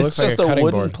plaque, but it looks like a cutting board. It's just a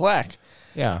wooden board. plaque.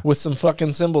 Yeah, with some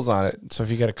fucking symbols on it. So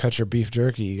if you got to cut your beef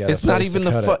jerky, you got. It's not even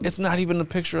It's not even a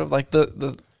picture of like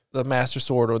the Master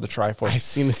Sword or the Triforce. I've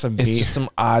seen some. It's just some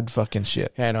odd fucking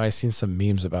shit. Yeah, I know. I've seen some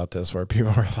memes about this where people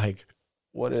are like,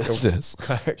 "What is this?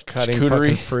 Cutting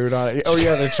fucking fruit on it." Oh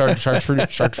yeah, the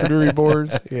charcuterie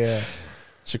boards. Yeah,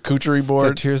 charcuterie board.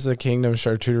 The Tears of the Kingdom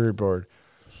charcuterie board.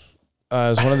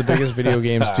 It's one of the biggest video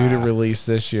games due to release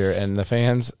this year, and the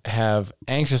fans have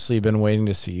anxiously been waiting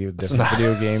to see different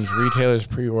video games retailers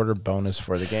pre-order bonus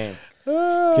for the game.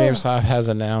 GameStop has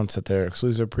announced that their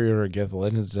exclusive pre-order gift, The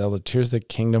Legend of Zelda Tears of the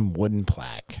Kingdom wooden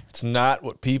plaque. It's not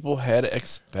what people had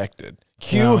expected.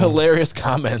 Cue hilarious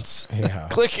comments. Yeah.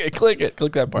 Click it. Click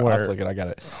that part. I'll click it. I got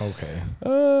it. Okay. I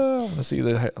want to see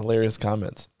the hilarious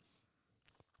comments.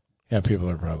 Yeah, people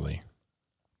are probably,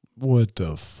 what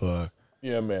the fuck?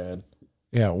 Yeah, man.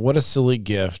 Yeah, what a silly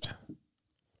gift.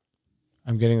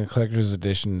 I'm getting the collector's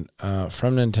edition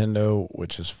from Nintendo,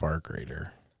 which is far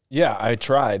greater. Yeah, I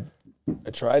tried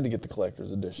to get the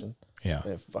collector's edition. Yeah.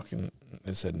 And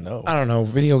it said no. I don't know.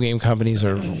 Video game companies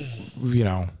are,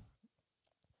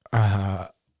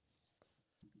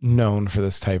 known for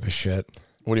this type of shit.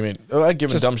 What do you mean? Oh, I've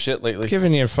given dumb shit lately.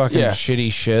 Giving you fucking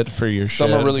shitty shit for your shit.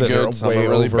 Some are really good, some are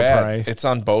really bad. Overpriced. It's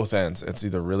on both ends. It's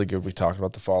either really good. We talked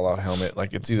about the Fallout helmet.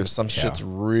 Like, it's either some shit's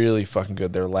really fucking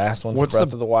good. Their last one, Breath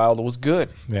of the Wild, was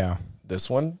good. Yeah.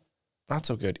 This one, not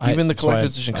so good. Even the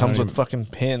collector's edition comes with fucking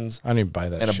pins. I didn't buy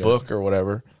that and a book or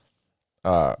whatever.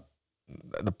 The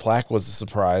plaque was a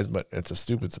surprise, but it's a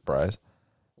stupid surprise.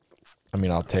 I mean,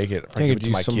 I'll take it. I'll give it to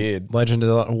my kid. Legend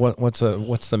of what's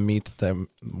the meat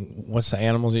what's the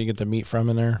animals that you get the meat from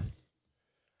in there?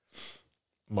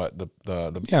 What the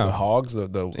hogs, the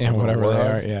whatever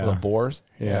they are, the boars.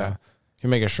 Yeah. You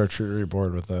make a charcuterie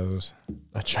board with those.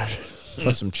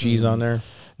 Put some cheese on there.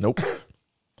 Nope.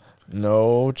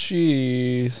 No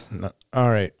cheese. No. All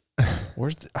right.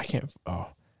 I can't. Oh.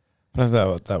 I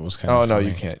thought that was kind of funny. No,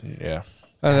 you can't. Yeah.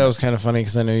 That was kind of funny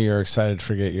because I knew you were excited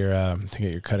to get your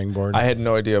cutting board. I had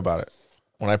no idea about it.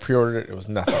 When I pre-ordered it, it was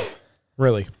nothing.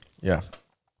 Really? Yeah.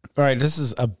 All right, this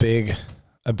is a big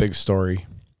story.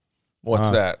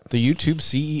 What's that? The YouTube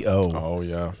CEO. Oh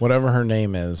yeah. Whatever her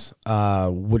name is.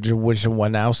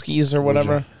 Wojnowski's or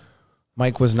whatever.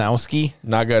 Mike Wojnowski.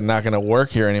 Not gonna work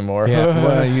here anymore.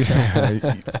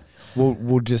 Yeah. Well,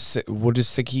 we'll just say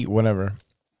whatever.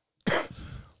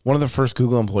 One of the first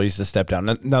Google employees to step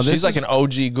down. Now she's like an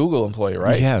OG Google employee,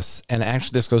 right? Yes, and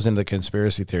actually, this goes into the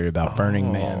conspiracy theory about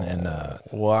Burning Man and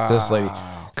this lady,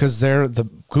 because the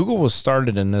Google was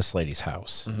started in this lady's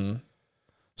house. Mm-hmm.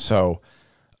 So,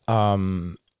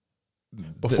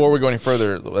 before we go any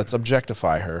further, let's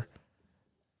objectify her.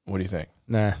 What do you think?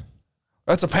 Nah,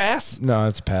 that's a pass. No,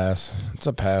 it's a pass. It's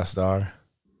a pass, dog.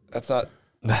 That's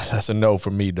a no for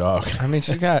me, dog. I mean,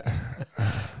 she's got.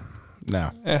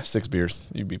 No. 6 beers.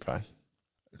 You'd be fine.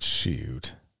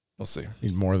 Shoot. We'll see.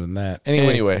 Need more than that.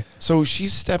 Anyway. So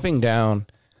she's stepping down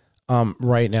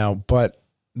right now, but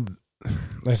like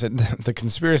I said, the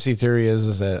conspiracy theory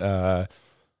is that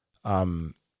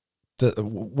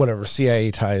whatever CIA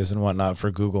ties and whatnot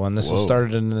for Google, and this was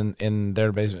started in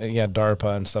their base,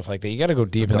 DARPA and stuff like that. You got to go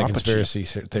deep into conspiracy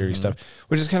theory stuff,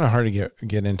 which is kind of hard to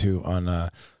get into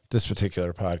on this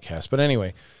particular podcast. But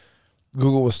anyway,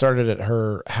 Google was started at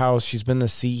her house. She's been the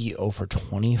CEO for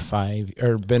 25,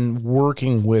 or been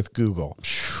working with Google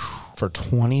for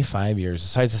 25 years.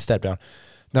 Decides to step down.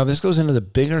 Now this goes into the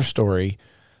bigger story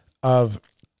of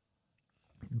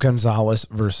Gonzalez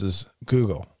versus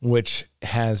Google, which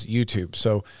has YouTube.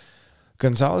 So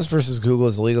Gonzalez versus Google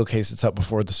is a legal case that's up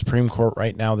before the Supreme Court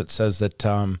right now that says that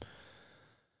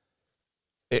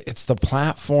it's the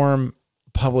platform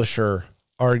publisher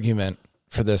argument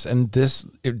for this. And this,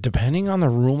 depending on the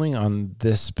ruling on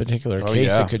this particular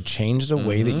case, it could change the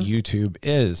way that YouTube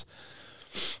is.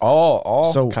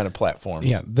 All kind of platforms.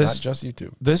 Yeah, not just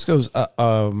YouTube. This goes,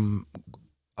 a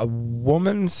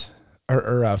woman's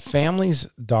or a family's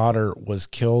daughter was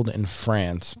killed in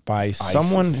France by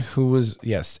someone who was,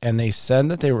 and they said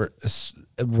that they were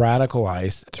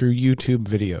radicalized through YouTube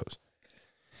videos.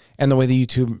 And the way the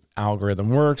YouTube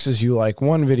algorithm works is you like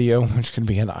one video, which could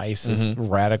be an ISIS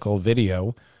radical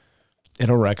video,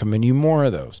 it'll recommend you more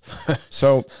of those.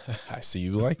 So I see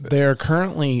you like this. They're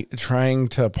currently trying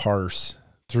to parse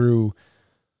through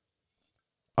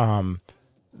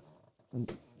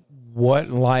what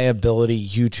liability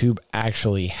YouTube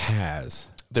actually has.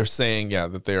 They're saying,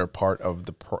 that they are part of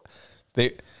the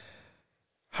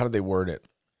how did they word it?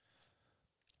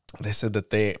 They said that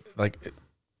they, like,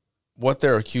 what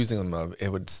they're accusing them of, it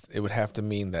would have to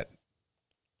mean that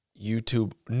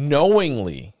YouTube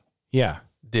knowingly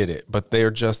did it, but they're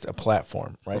just a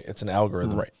platform, right? It's an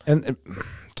algorithm. Right. And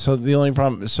so the only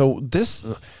problem, so this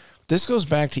goes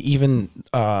back to even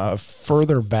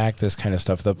further back, this kind of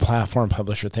stuff, the platform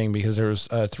publisher thing, because there was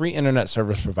 3 internet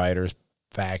service providers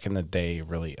back in the day,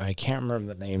 really. I can't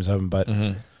remember the names of them, but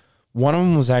one of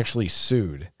them was actually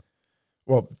sued.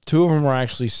 Well, 2 of them were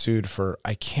actually sued for,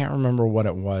 I can't remember what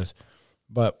it was,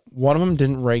 but one of them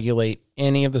didn't regulate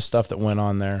any of the stuff that went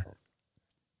on there,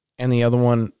 and the other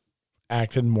one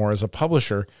acted more as a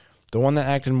publisher. The one that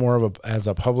acted more as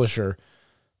a publisher,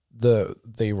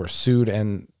 they were sued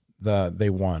and they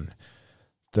won.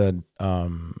 The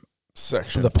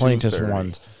Section the plaintiffs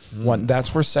won.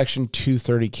 That's where Section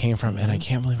 230 came from, and I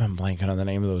can't believe I'm blanking on the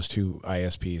name of those 2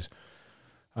 ISPs.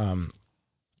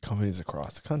 Companies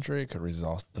across the country could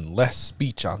result in less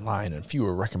speech online and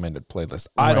fewer recommended playlists.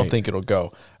 I don't think it'll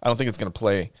go. I don't think it's going to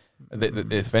play.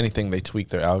 If anything, they tweak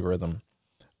their algorithm,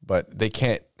 but they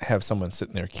can't have someone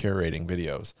sitting there curating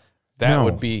videos. That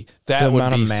would be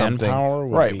something,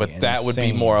 right? But that would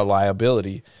be more a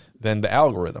liability than the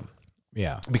algorithm.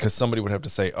 Yeah, because somebody would have to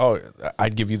say, "Oh,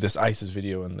 I'd give you this ISIS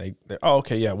video," and oh,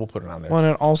 okay, yeah, we'll put it on there. Well,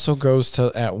 and it also goes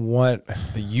to at what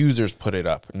the users put it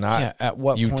up, not at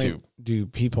what YouTube. Point do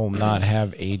people not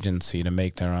have agency to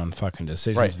make their own fucking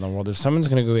decisions in the world? If someone's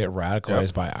going to go get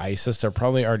radicalized by ISIS, they're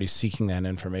probably already seeking that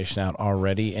information out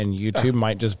already, and YouTube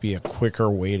might just be a quicker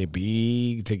way to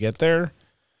get there.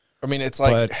 I mean, it's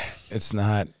like, but it's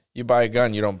not. You buy a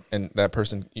gun, you don't, and that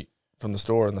person from the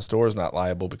store, and the store is not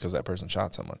liable because that person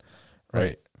shot someone.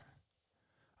 Right.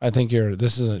 I think you're a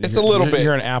little bit.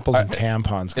 You're an apples and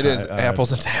tampons. It is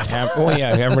apples and tampons. Well,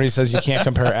 yeah, everybody says you can't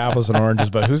compare apples and oranges,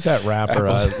 but who's that rapper?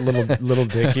 Little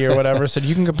Dicky or whatever said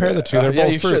you can compare the two. They're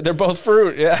both fruit. They're both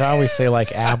fruit. Yeah. So I always say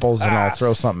like apples, and I'll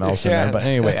throw something else in there. But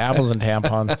anyway, apples and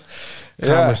tampons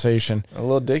conversation. A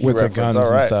little Dicky with reference. The guns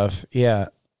and stuff. Yeah.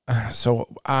 So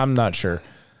I'm not sure.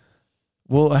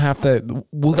 We'll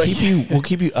keep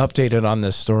you updated on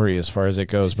this story as far as it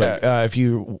goes. But if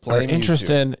you are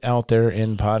interested out there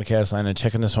in podcast land and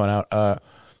checking this one out,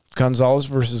 Gonzalez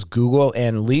versus Google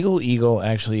and Legal Eagle,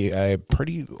 actually a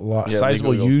pretty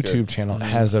sizable YouTube channel,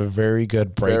 has a very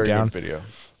good breakdown. Very good video.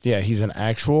 Yeah, he's an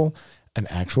actual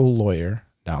lawyer.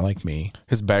 Not like me.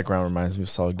 His background reminds me of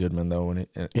Saul Goodman, though.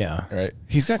 Right.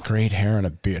 He's got great hair and a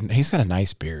beard. He's got a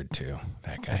nice beard too.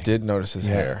 That guy. I did notice his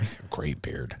hair. He's got a great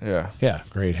beard. Yeah,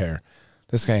 great hair.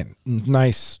 This guy,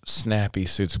 nice snappy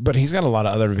suits, but he's got a lot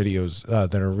of other videos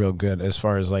that are real good as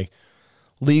far as like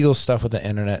legal stuff with the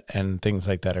internet and things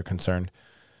like that are concerned.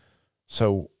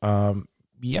 So,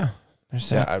 there's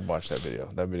that. I'd watch that video.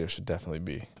 That video should definitely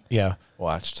be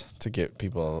watched to get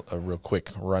people a real quick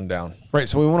rundown. Right,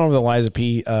 so we went over the Liza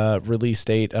P release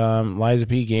date. Liza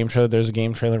P game trailer. There's a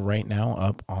game trailer right now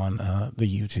up on the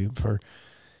YouTube for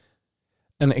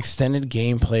an extended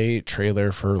gameplay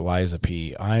trailer for Liza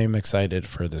P. I'm excited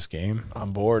for this game.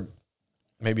 I'm bored.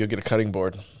 Maybe you'll get a cutting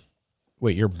board.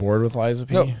 Wait, you're bored with Liza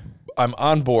P? No, I'm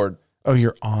on board. Oh,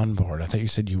 you're on board. I thought you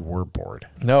said you were bored.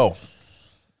 No,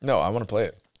 I want to play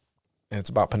it. And it's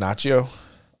about Pinocchio.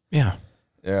 Yeah.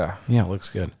 Yeah. Yeah, it looks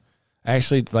good.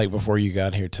 Actually, like before you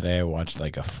got here today, I watched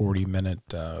like a 40-minute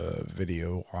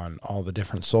video on all the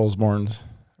different Soulsborne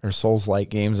or Souls-like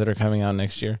games that are coming out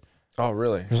next year. Oh,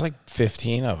 really? There's like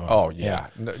 15 of them. Oh, yeah.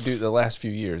 No, dude, the last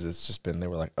few years, it's just been, they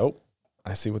were like, oh,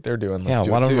 I see what they're doing. Yeah, Let's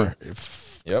do a lot it of too. them are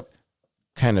Yep.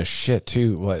 kind of shit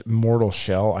too. What Mortal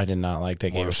Shell? I did not like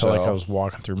that game. I felt like I Shell. was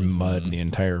walking through mud the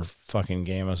entire fucking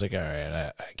game. I was like, all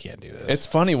right, I can't do this. It's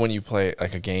funny when you play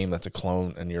like a game that's a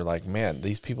clone and you're like, man,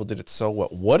 these people did it so well.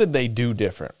 What did they do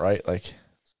different, right? Like,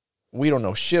 we don't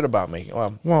know shit about making.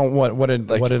 Well, what did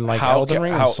Elden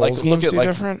Ring and Souls games do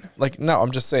different? Like, no,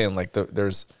 I'm just saying, like,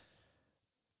 there's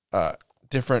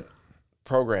different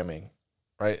programming,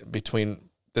 right, between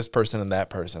this person and that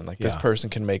person. Like, this person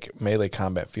can make melee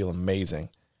combat feel amazing.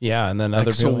 Yeah, and then Like,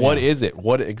 other so people. what is it?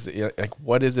 What is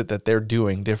it that they're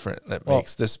doing different that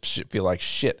makes this shit feel like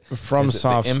shit?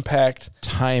 FromSoft's the impact,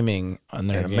 timing on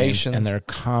their animations, games and their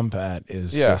combat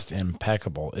is just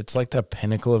impeccable. It's like the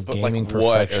pinnacle of gaming like,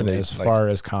 what perfection are they, as like, far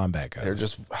as combat goes. they're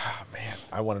just, man,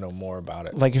 I want to know more about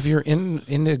it. Like if you're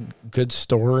into good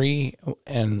story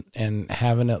and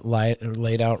having it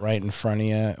laid out right in front of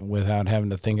you without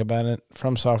having to think about it,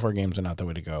 From Software games are not the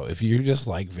way to go. If you just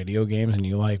like video games and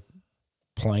you like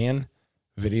playing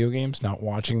video games, not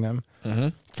watching them,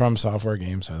 From Software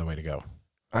games are the way to go.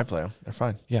 I play them. They're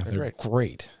fine. Yeah, they're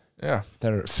great. Yeah,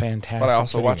 they're fantastic. but I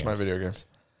also watch games. my video games.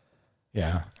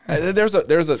 Yeah, There's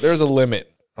a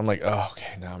limit. I'm like, oh,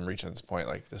 okay, now I'm reaching this point.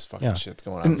 Like, this fucking shit's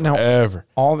going on now, forever.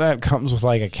 all that comes with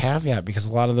like a caveat because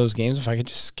a lot of those games, if I could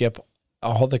just skip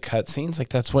all the cutscenes, like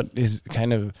that's what is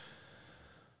kind of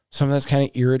something that's kind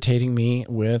of irritating me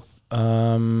with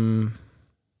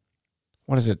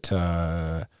what is it?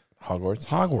 Hogwarts.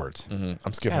 Hogwarts.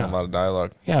 I'm skipping a lot of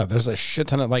dialogue. Yeah, there's a shit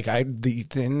ton of like and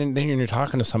then you're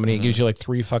talking to somebody, it gives you like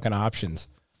 3 fucking options.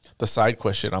 The side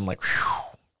quest shit, I'm like,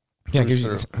 whew, Yeah, it gives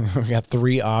you, we got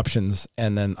 3 options,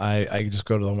 and then I just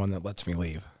go to the one that lets me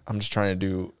leave. I'm just trying to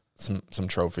do some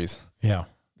trophies. Yeah,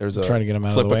 There's trying to get them out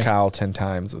of the way. Flip a cow 10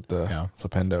 times with the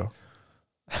flipendo.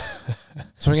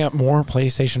 So we got more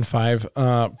PlayStation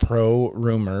 5 Pro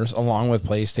rumors, along with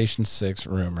PlayStation 6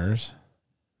 rumors.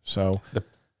 So the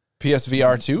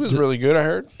PSVR 2 is really good, I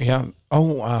heard. Yeah.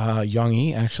 Oh, Young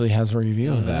E actually has a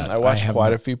review of that. I watched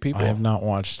quite a few people. I have not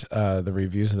watched the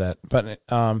reviews of that. But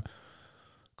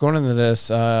going into this,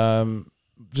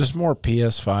 just more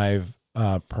PS5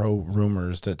 Pro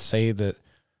rumors that say that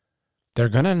they're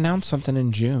going to announce something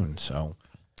in June. So,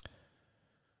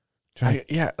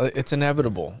 it's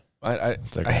inevitable. I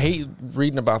hate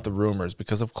reading about the rumors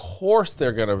because of course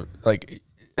they're gonna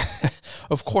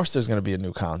of course there's gonna be a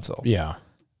new console. Yeah.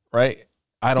 Right.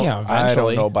 I don't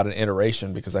eventually. know about an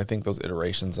iteration because I think those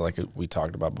iterations, like we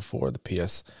talked about before, the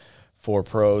PS4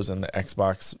 Pros and the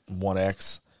Xbox One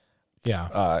X.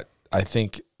 Yeah. I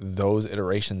think those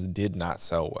iterations did not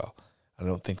sell well. I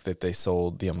don't think that they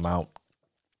sold the amount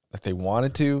that they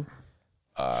wanted to.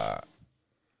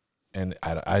 And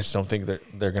I just don't think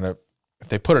they're going to, if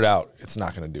they put it out, it's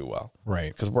not going to do well.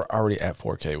 Right. Because we're already at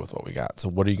 4K with what we got. So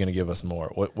what are you going to give us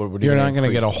more? What You're not going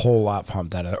to get a whole lot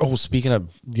pumped out of it. Oh, speaking of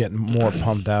getting more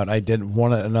pumped out, I did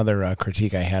another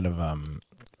critique I had of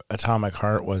Atomic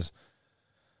Heart was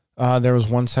there was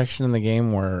one section in the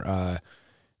game where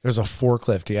there's a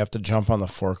forklift. You have to jump on the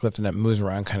forklift and it moves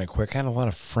around kind of quick. I had a lot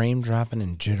of frame dropping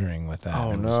and jittering with that.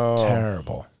 Oh, it no. was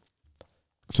terrible.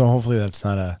 So hopefully that's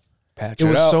not a... Patch it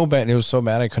was out. so bad. It was so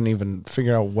bad I couldn't even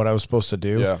figure out what I was supposed to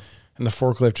do. Yeah. And the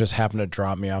forklift just happened to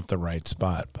drop me off the right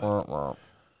spot. But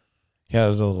yeah, it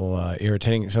was a little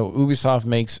irritating. So Ubisoft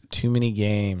makes too many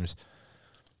games.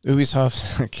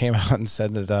 Ubisoft came out and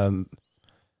said that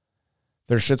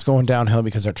their shit's going downhill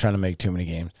because they're trying to make too many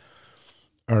games.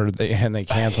 They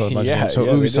canceled a bunch of games. So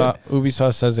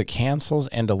Ubisoft says it cancels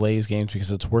and delays games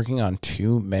because it's working on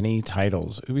too many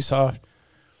titles. Ubisoft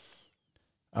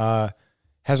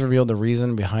has revealed the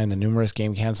reason behind the numerous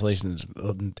game cancellations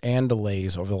and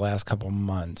delays over the last couple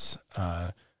months.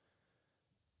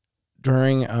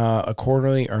 During a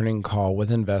quarterly earning call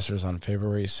with investors on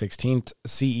February 16th,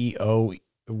 CEO,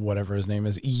 whatever his name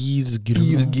is, Yves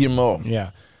Guillemot.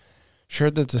 Yeah.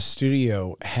 Shared that the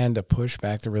studio had to push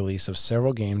back the release of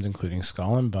several games, including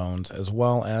Skull and Bones, as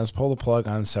well as pull the plug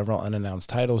on several unannounced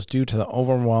titles due to the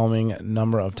overwhelming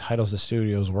number of titles the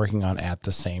studio was working on at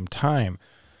the same time.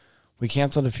 We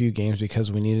canceled a few games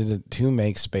because we needed to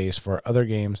make space for other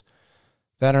games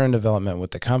that are in development with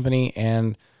the company,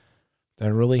 and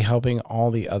they're really helping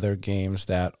all the other games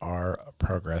that are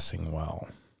progressing well.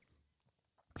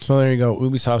 So there you go.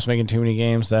 Ubisoft's making too many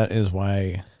games. That is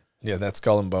why Yeah, that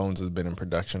Skull and Bones has been in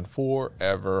production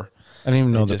forever. I didn't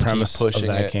even know the Just keep premise of pushing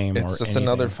that it. game. It's or just anything.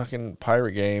 another fucking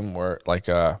pirate game where like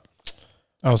Oh,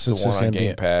 so the it's one just on gonna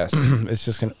Game be. Pass. It's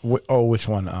just gonna. Oh, which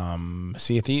one?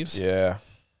 Sea of Thieves. Yeah,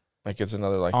 like it's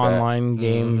another like Online that.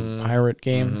 game, pirate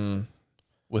game.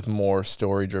 With more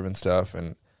story driven stuff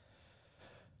and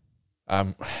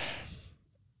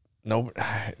no,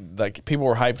 like people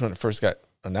were hyped when it first got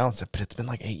announced, but it's been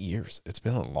like 8 years. It's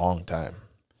been a long time.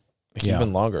 Like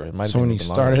even longer. It might. So when you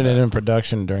started it in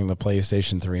production during the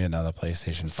PlayStation 3 and now the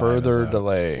PlayStation 5. Further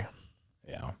delay.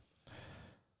 Yeah.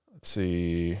 Let's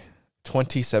see.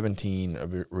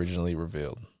 2017 originally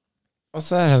revealed. Well,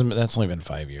 so that's only been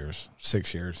 5 years,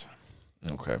 6 years.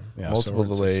 Okay. Yeah, Multiple so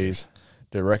delays,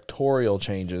 directorial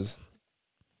changes.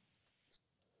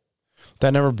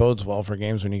 That never bodes well for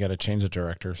games when you got to change the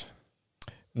directors.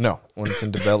 No, when it's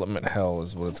in development hell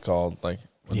is what it's called. Like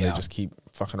when they just keep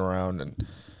fucking around and.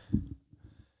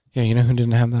 Yeah, you know who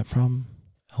didn't have that problem?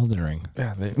 Elden Ring.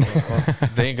 Yeah,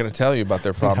 they ain't gonna tell you about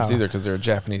their problems either because they're a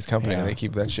Japanese company and they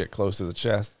keep that shit close to the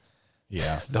chest.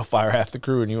 Yeah, they'll fire half the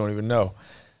crew and you won't even know.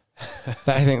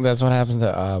 I think that's what happened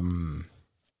to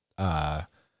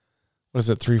what is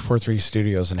it, 343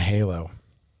 Studios and Halo,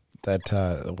 that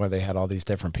where they had all these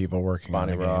different people working on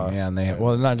the game. Yeah, and they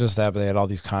well, not just that, but they had all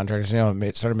these contractors. You know,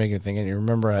 it started making me thinking. You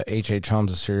remember H.H.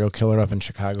 Holmes, a serial killer up in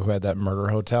Chicago who had that murder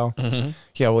hotel? Mm-hmm.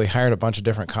 Yeah, well, he hired a bunch of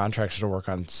different contractors to work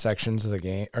on sections of the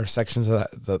game or sections of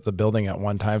the building at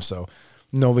one time. So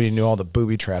nobody knew all the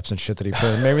booby traps and shit that he put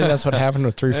in. Maybe that's what happened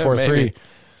with 343.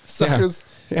 Suckers.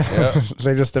 Yeah.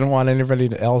 They just didn't want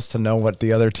anybody else to know what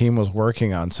the other team was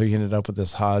working on. So you ended up with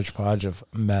this hodgepodge of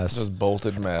mess. This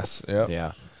bolted mess. Yep.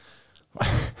 Yeah.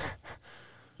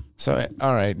 So,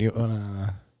 all right. You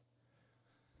wanna?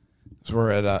 So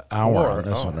we're at an hour on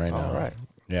this one right now. All right.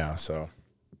 Yeah. So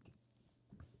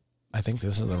I think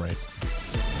this is the right.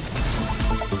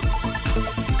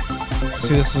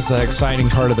 See, this is the exciting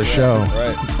part of the show.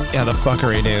 Right. Yeah, the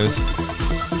fuckery news.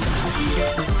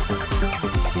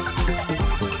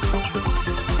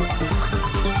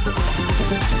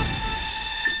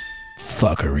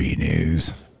 Fuckery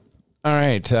news. All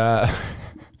right.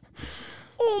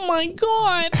 Oh my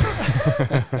god!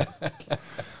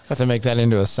 Have to make that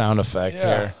into a sound effect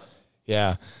here.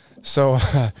 Yeah. So look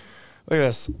at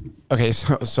this. Okay,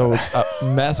 so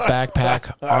meth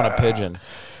backpack on a pigeon.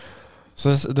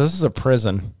 So this is a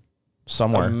prison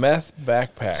somewhere. A meth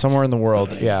backpack somewhere in the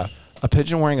world. Yeah, a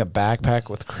pigeon wearing a backpack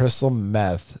with crystal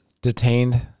meth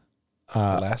detained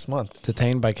last month.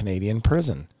 Detained by Canadian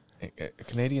prison.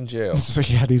 Canadian jail. So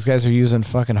yeah, these guys are using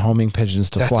fucking homing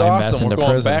pigeons to fly meth into We're going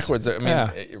prisons. backwards. I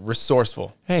mean,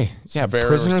 resourceful. Hey, yeah, very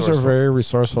prisoners resourceful. are very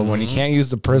resourceful. When you can't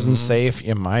use the prison safe,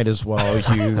 you might as well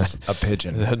use a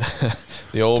pigeon.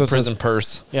 The old prison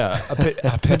purse. Yeah,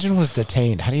 a pigeon was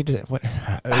detained. How do you do what?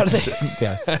 How do they?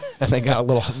 Yeah, they got a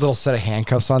little set of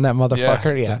handcuffs on that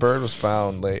motherfucker. Yeah, the bird was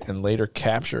found and later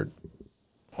captured.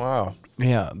 Wow.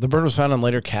 Yeah, the bird was found and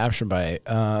later captured by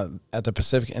at the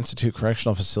Pacific Institute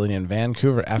Correctional Facility in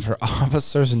Vancouver after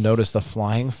officers noticed the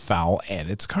flying fowl and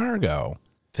its cargo.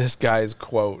 This guy's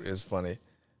quote is funny.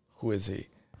 Who is he?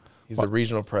 He's the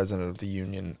regional president of the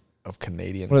Union of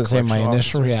Canadian. What does it say? My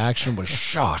initial Officers. reaction was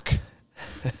shock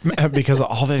because of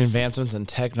all the advancements in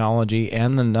technology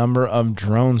and the number of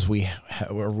drones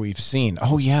we've seen.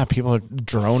 Oh yeah, people are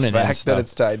droning. The and fact stuff. that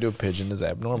it's tied to a pigeon is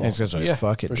abnormal. It's just like,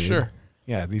 fuck it, for dude. sure.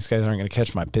 Yeah, these guys aren't going to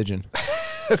catch my pigeon.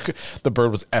 The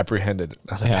bird was apprehended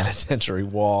on the penitentiary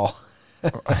wall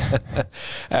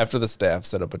after the staff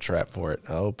set up a trap for it.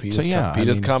 Oh,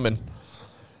 PETA's coming.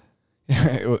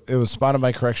 It was spotted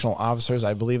by correctional officers.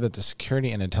 I believe that the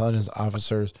security and intelligence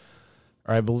officers,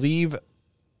 or I believe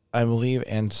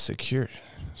and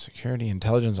security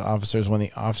intelligence officers, when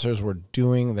the officers were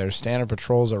doing their standard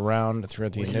patrols around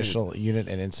throughout the initial unit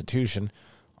and institution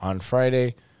on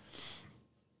Friday,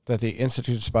 that the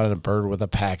institute spotted a bird with a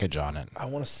package on it. I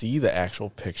want to see the actual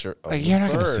picture of You're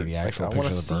not going to see the actual picture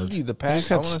of the bird. I want to see the package. You just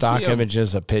got stock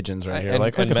images of pigeons right here.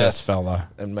 Look at this fella.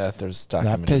 And meth, there's stock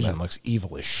That images. pigeon looks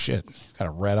evil as shit. He's got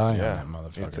a red eye on that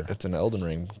motherfucker. It's an Elden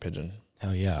Ring pigeon.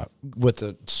 Hell yeah. With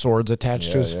the swords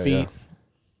attached to his feet.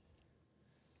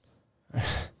 Yeah.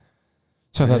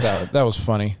 So I thought that was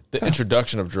funny. The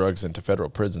introduction of drugs into federal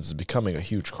prisons is becoming a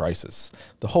huge crisis.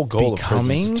 The whole goal of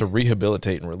prisons is to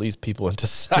rehabilitate and release people into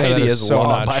society as so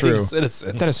law-abiding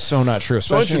citizens. That is so not true.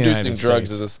 So Especially introducing in the drugs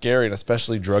States. is a scary and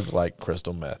especially drug like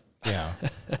crystal meth. Yeah.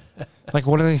 Like,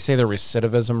 what do they say the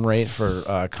recidivism rate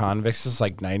for convicts is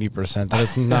like 90%? That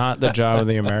is not the job of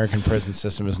the American prison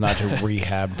system, is not to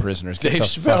rehab prisoners. Get Dave the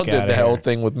Chappelle fuck did outta the here. whole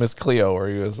thing with Miss Cleo, where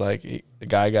he was like, the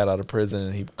guy got out of prison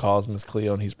and he calls Miss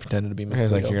Cleo and he's pretending to be Miss He's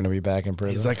Cleo. like, you're going to be back in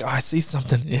prison. He's like, oh, I see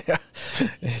something. Yeah.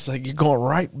 And he's like, you're going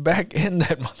right back in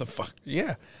that motherfucker.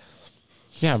 Yeah.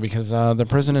 yeah, because the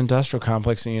prison industrial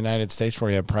complex in the United States, where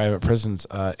you have private prisons,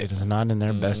 it is not in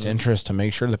their best interest to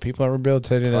make sure that people are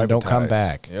rehabilitated and don't come Privatized.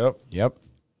 back. Yep. Yep.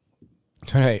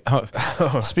 Hey,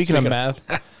 speaking of meth,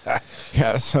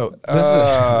 yeah. So this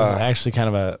is actually kind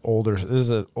of a older. This is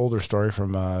an older story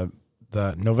from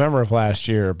the November of last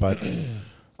year, but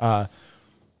this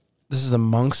is the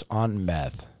monks on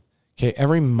meth. Okay,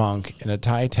 every monk in a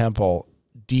Thai temple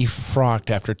defrocked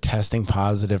after testing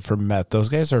positive for meth. Those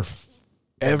guys are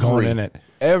going in it.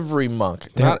 Every monk,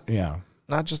 Yeah.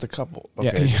 not just a couple. Yeah,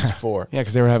 Okay, yeah. just 4. Yeah,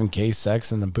 because they were having gay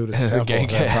sex in the Buddhist temple. Gang,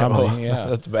 Probably, yeah.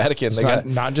 That's the Vatican. It's They not, got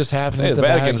not just happening Hey, at the the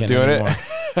Vatican's Vatican doing anymore.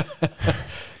 it.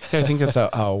 Yeah, I think that's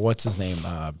what's his name?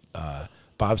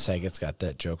 Bob Saget's got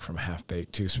that joke from Half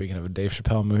Baked too. Speaking of a Dave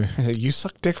Chappelle movie, he said, "You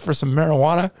suck dick for some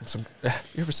marijuana."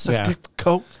 You ever suck Yeah. dick for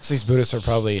coke? So these Buddhists are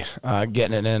probably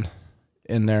getting it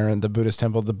in there in the Buddhist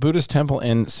temple. The Buddhist temple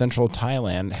in central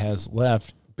Thailand has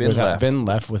been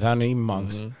left without any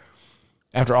monks.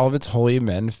 After all of its holy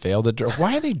men failed to drug.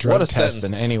 Why are they drug What a testing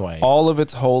sentence. anyway? All of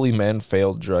its holy men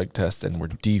failed drug tests and were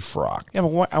defrocked. Yeah,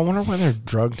 but I wonder why they're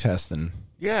drug testing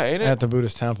Yeah, ain't at the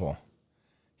Buddhist temple.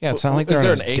 Yeah, it's not like Is they're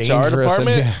there in a an HR dangerous-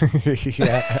 department?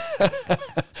 yeah,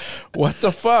 What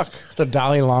the fuck? the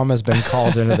Dalai Lama has been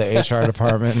called into the HR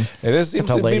department. It seems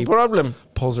The to be lady- a problem.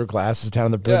 Pulls her glasses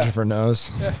down the bridge Yeah. of her nose.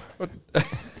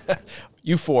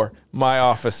 You 4, my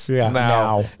office. Yeah,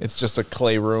 now. It's just a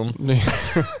clay room.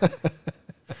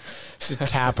 She's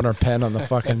tapping her pen on the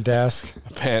fucking desk.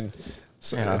 A pen.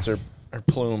 So Yeah. that's her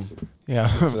plume. Yeah.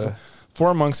 It's a-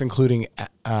 4 monks, including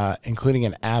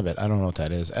an abbot. I don't know what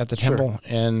that is. At the Sure. temple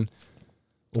in,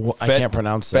 I Fet- can't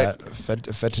pronounce Fet- that.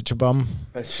 Fetichabum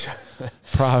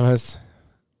province.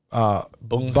 Bung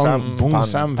Bung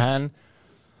Sam Pan.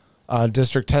 Sampan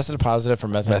district tested positive for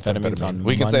methamphetamines on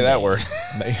We can say that Monday. word.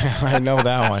 I know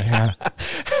that one.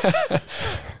 Yeah.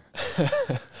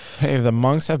 Hey, the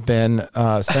monks have been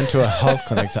sent to a health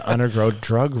clinic to undergo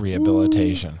drug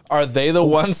rehabilitation. Are they the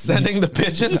ones sending the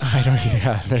pigeons? I don't.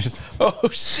 Yeah, there's. Oh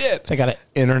shit! They got an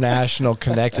international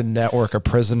connected network of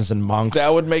prisons and monks.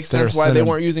 That would make that are sense why they sending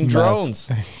weren't using meth. drones.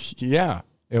 Yeah,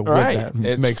 it would. Right. That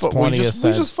It's makes fu- we plenty of just-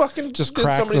 sense. we just fucking just did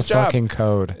crack the somebody's job. fucking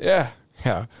code. Yeah.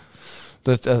 Yeah.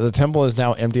 The temple is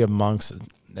now empty of monks,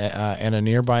 and a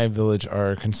nearby village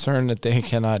are concerned that they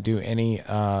cannot do any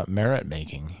merit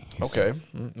making. Okay.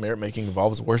 Merit making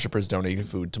involves worshippers donating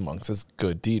food to monks as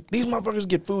good deed. These motherfuckers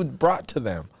get food brought to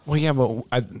them. Well, yeah, but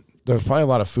there's probably a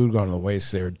lot of food going to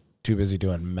waste. They were too busy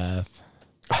doing meth.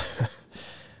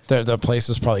 The place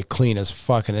is probably clean as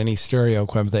fuck, and any stereo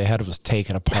equipment they had was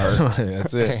taken apart.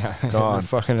 That's it. The Gone.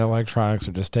 fucking electronics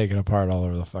are just taken apart all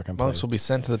over the fucking place. Monks will be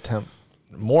sent to the temple.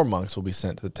 More monks will be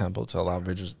sent to the temple to allow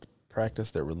visitors to practice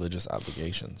their religious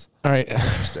obligations. All right.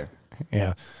 Interesting.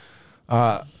 Yeah.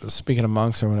 Speaking of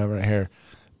monks or whatever here,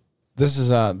 this is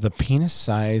the penis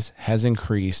size has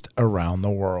increased around the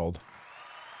world.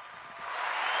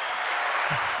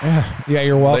 Yeah,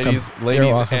 you're welcome. You're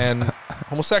Ladies welcome. and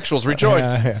homosexuals, rejoice.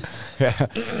 Yeah.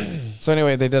 So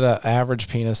anyway, they did an average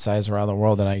penis size around the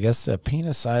world, and I guess the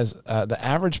penis size, the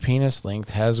average penis length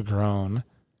has grown.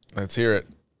 Let's hear it.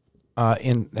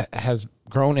 Has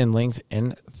grown in length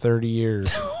in 30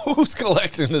 years. Who's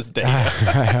collecting this data?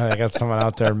 I got someone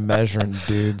out there measuring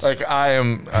dudes. Like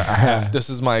this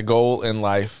is my goal in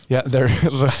life. Yeah, the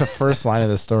first line of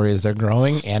the story is they're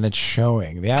growing and it's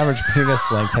showing. The average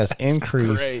penis length has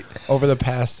increased great. over the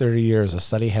past 30 years, a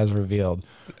study has revealed.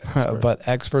 But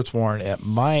experts warn it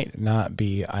might not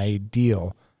be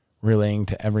ideal relating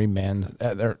to every man.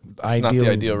 It's not the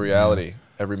ideal reality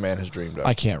every man has dreamed of.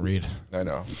 I can't read. I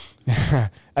know.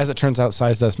 As it turns out,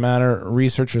 size does matter.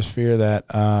 Researchers fear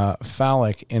that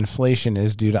phallic inflation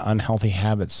is due to unhealthy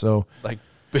habits. So, Like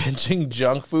binging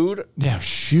junk food, yeah,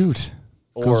 shoot.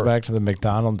 Goes Or back to the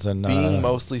McDonald's and being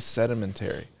mostly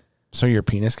sedimentary. so your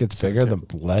penis gets bigger the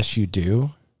less you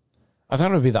do. I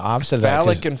thought it would be the opposite of that.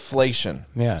 Phallic inflation.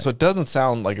 Yeah. So it doesn't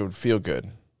sound like it would feel good.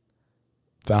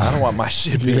 I I don't want my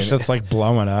shit being. your shit's like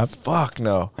blowing up. Fuck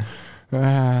no.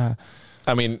 Ah.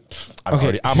 I mean, I'm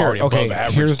already above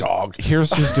average, dog.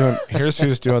 Here's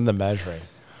who's doing the measuring.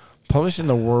 Published in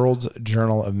the World's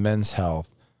Journal of Men's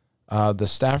Health, the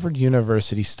Stafford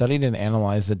University studied and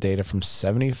analyzed the data from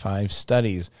 75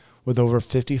 studies with over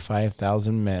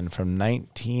 55,000 men from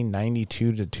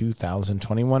 1992 to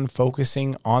 2021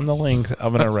 focusing on the length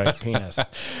of an erect penis.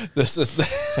 This is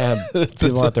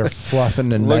People out there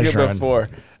fluffing and look measuring. at before.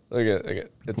 Look at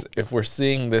it's, if we're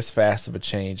seeing this fast of a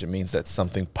change, it means that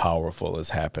something powerful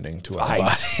is happening to our I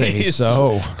bodies. say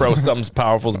so. Bro, something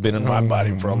powerful's been in my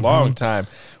body for a long time.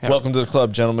 Welcome to the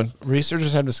club, gentlemen.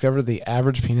 Researchers have discovered the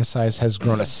average penis size has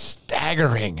grown a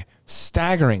staggering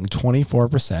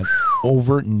 24%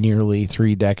 over nearly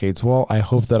 3 decades. Well, I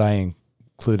hope that I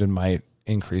included my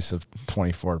increase of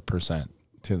 24%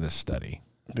 to this study.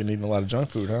 Been eating a lot of junk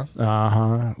food, huh?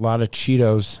 A lot of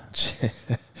Cheetos.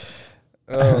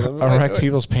 Oh, Erect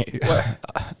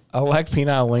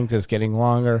penile length is getting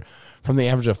longer from the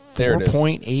average of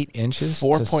 4.8 inches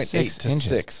 4.8 to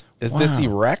 6. Is this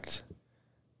erect?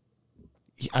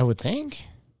 I would think.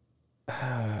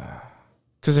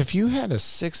 Because if you had a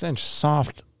 6-inch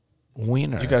soft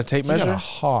wiener, You got a tape measure? You got a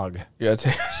hog. You gotta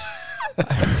take.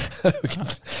 We can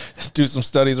do some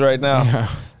studies right now. Yeah.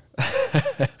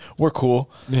 We're cool.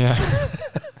 Yeah.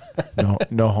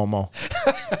 No homo.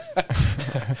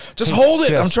 Just hold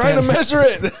it. Yeah, I'm trying to measure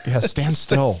it. Yeah, stand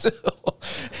still.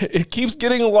 It keeps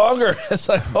getting longer as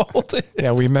I hold it.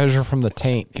 Yeah, we measure from the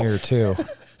taint here too.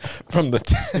 From the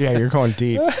Yeah, you're going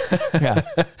deep. Yeah.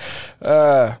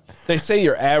 they say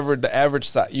the average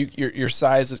size, your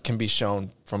sizes can be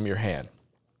shown from your hand.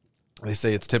 They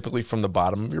say it's typically from the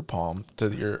bottom of your palm to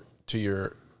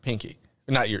your pinky,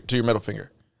 to your middle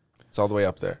finger. It's all the way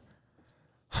up there.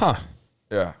 Huh.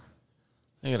 Yeah.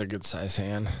 I got a good size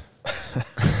hand.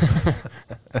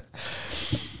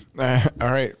 All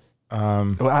right.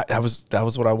 Well, that was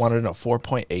what I wanted to know.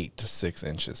 4.8 to 6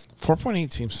 inches.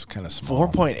 4.8 seems kind of small.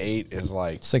 4.8 is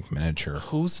like, It's like miniature.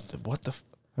 what the?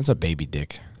 That's a baby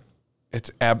dick.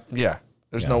 It's yeah.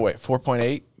 There's no way.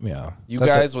 4.8. Yeah. You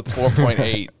That's guys with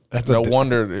 4.8. That's no a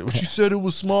wonder. She said it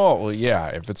was small. Well, yeah.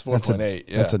 If it's 4.8,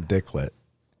 yeah. That's a dicklet.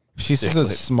 If she says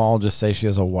it's small, just say she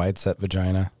has a wide set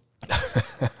vagina.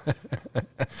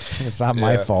 It's not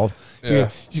my fault. Yeah.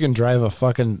 You can drive a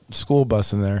fucking school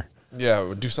bus in there.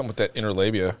 Yeah, do something with that inner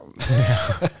labia. You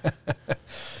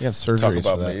got surgeries Talk for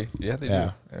about that. me. Yeah, they do.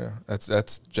 Yeah,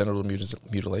 that's genital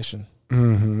mutilation. I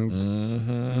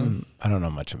don't know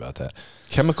much about that.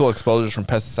 Chemical exposures from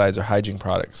pesticides or hygiene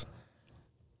products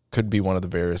could be one of the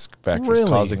various factors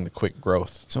causing the quick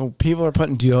growth. So people are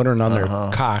putting deodorant on their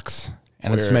cocks,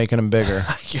 and it's making them bigger.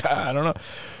 Yeah, I don't know.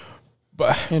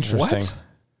 But Interesting. What?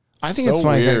 I think So it's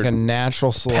like weird. a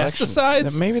natural selection.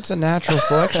 Pesticides? Maybe it's a natural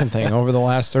selection thing. Over the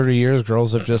last 30 years,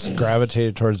 girls have just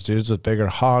gravitated towards dudes with bigger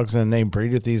hogs, and they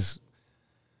breed with these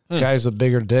guys with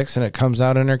bigger dicks, and it comes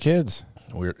out in their kids.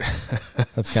 Weird.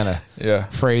 That's kind of Yeah.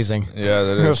 phrasing. Yeah,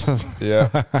 that is. Yeah.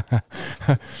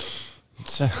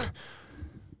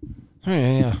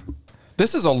 Yeah.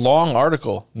 This is a long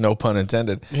article, no pun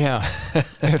intended. Yeah,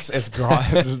 it's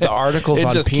grown. The articles It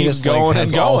on just penis keeps going length and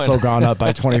has going. also gone up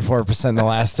by 24% in the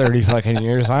last 30 fucking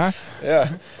years, huh?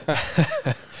 Yeah.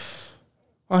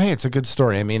 Well, hey, it's a good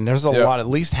story. I mean, there's a lot. At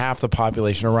least half the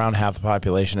population, around half the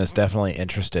population, is definitely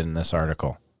interested in this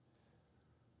article.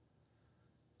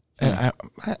 And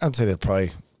I'd say there's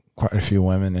probably quite a few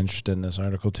women interested in this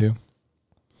article too.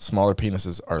 Smaller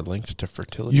penises are linked to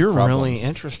fertility You're problems. really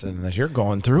interested in this. You're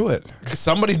going through it.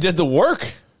 Somebody did the work.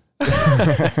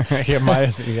 You might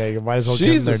as well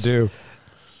give them their due.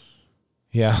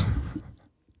 Yeah.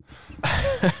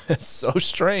 It's so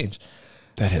strange.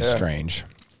 That is strange.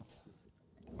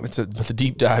 But the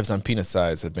deep dives on penis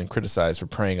size have been criticized for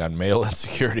preying on male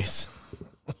insecurities.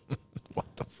 What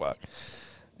the fuck?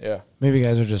 Yeah. Maybe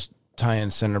guys are just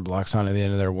tying cinder blocks onto the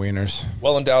end of their wieners.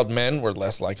 Well-endowed men were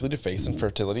less likely to face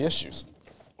infertility issues.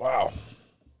 Wow.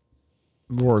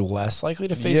 We're less likely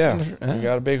to face You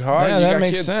got a big hog. Yeah, you that got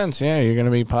makes kids. sense. Yeah, you're going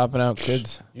to be popping out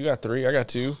kids. You got 3. I got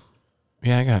 2.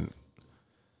 Yeah, I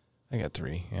got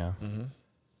 3. Yeah.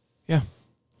 Yeah.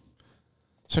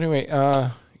 So anyway,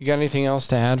 you got anything else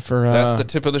to add for? That's the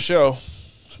tip of the show.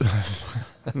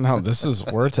 No, this is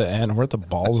we're at the end. We're at the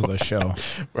balls of the show.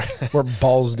 We're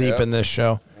balls deep in this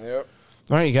show. Yep.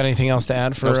 All right, you got anything else to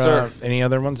add for No, sir. any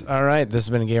other ones? All right, this has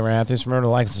been Gamer Athletes. Remember to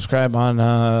like and subscribe on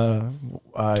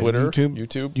Twitter,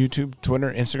 YouTube,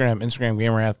 Twitter,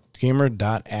 Instagram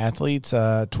gamer.athletes,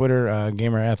 Twitter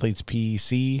Gamer Athletes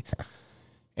PC,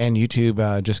 and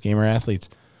YouTube just Gamer Athletes.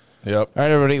 Yep. All right,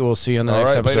 everybody, we'll see you on the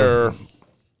next episode. Later.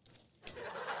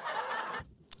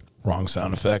 Wrong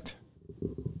sound effect.